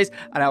holidays,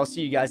 and I will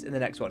see you guys in the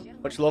next one.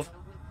 Much love.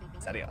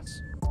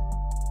 Adios.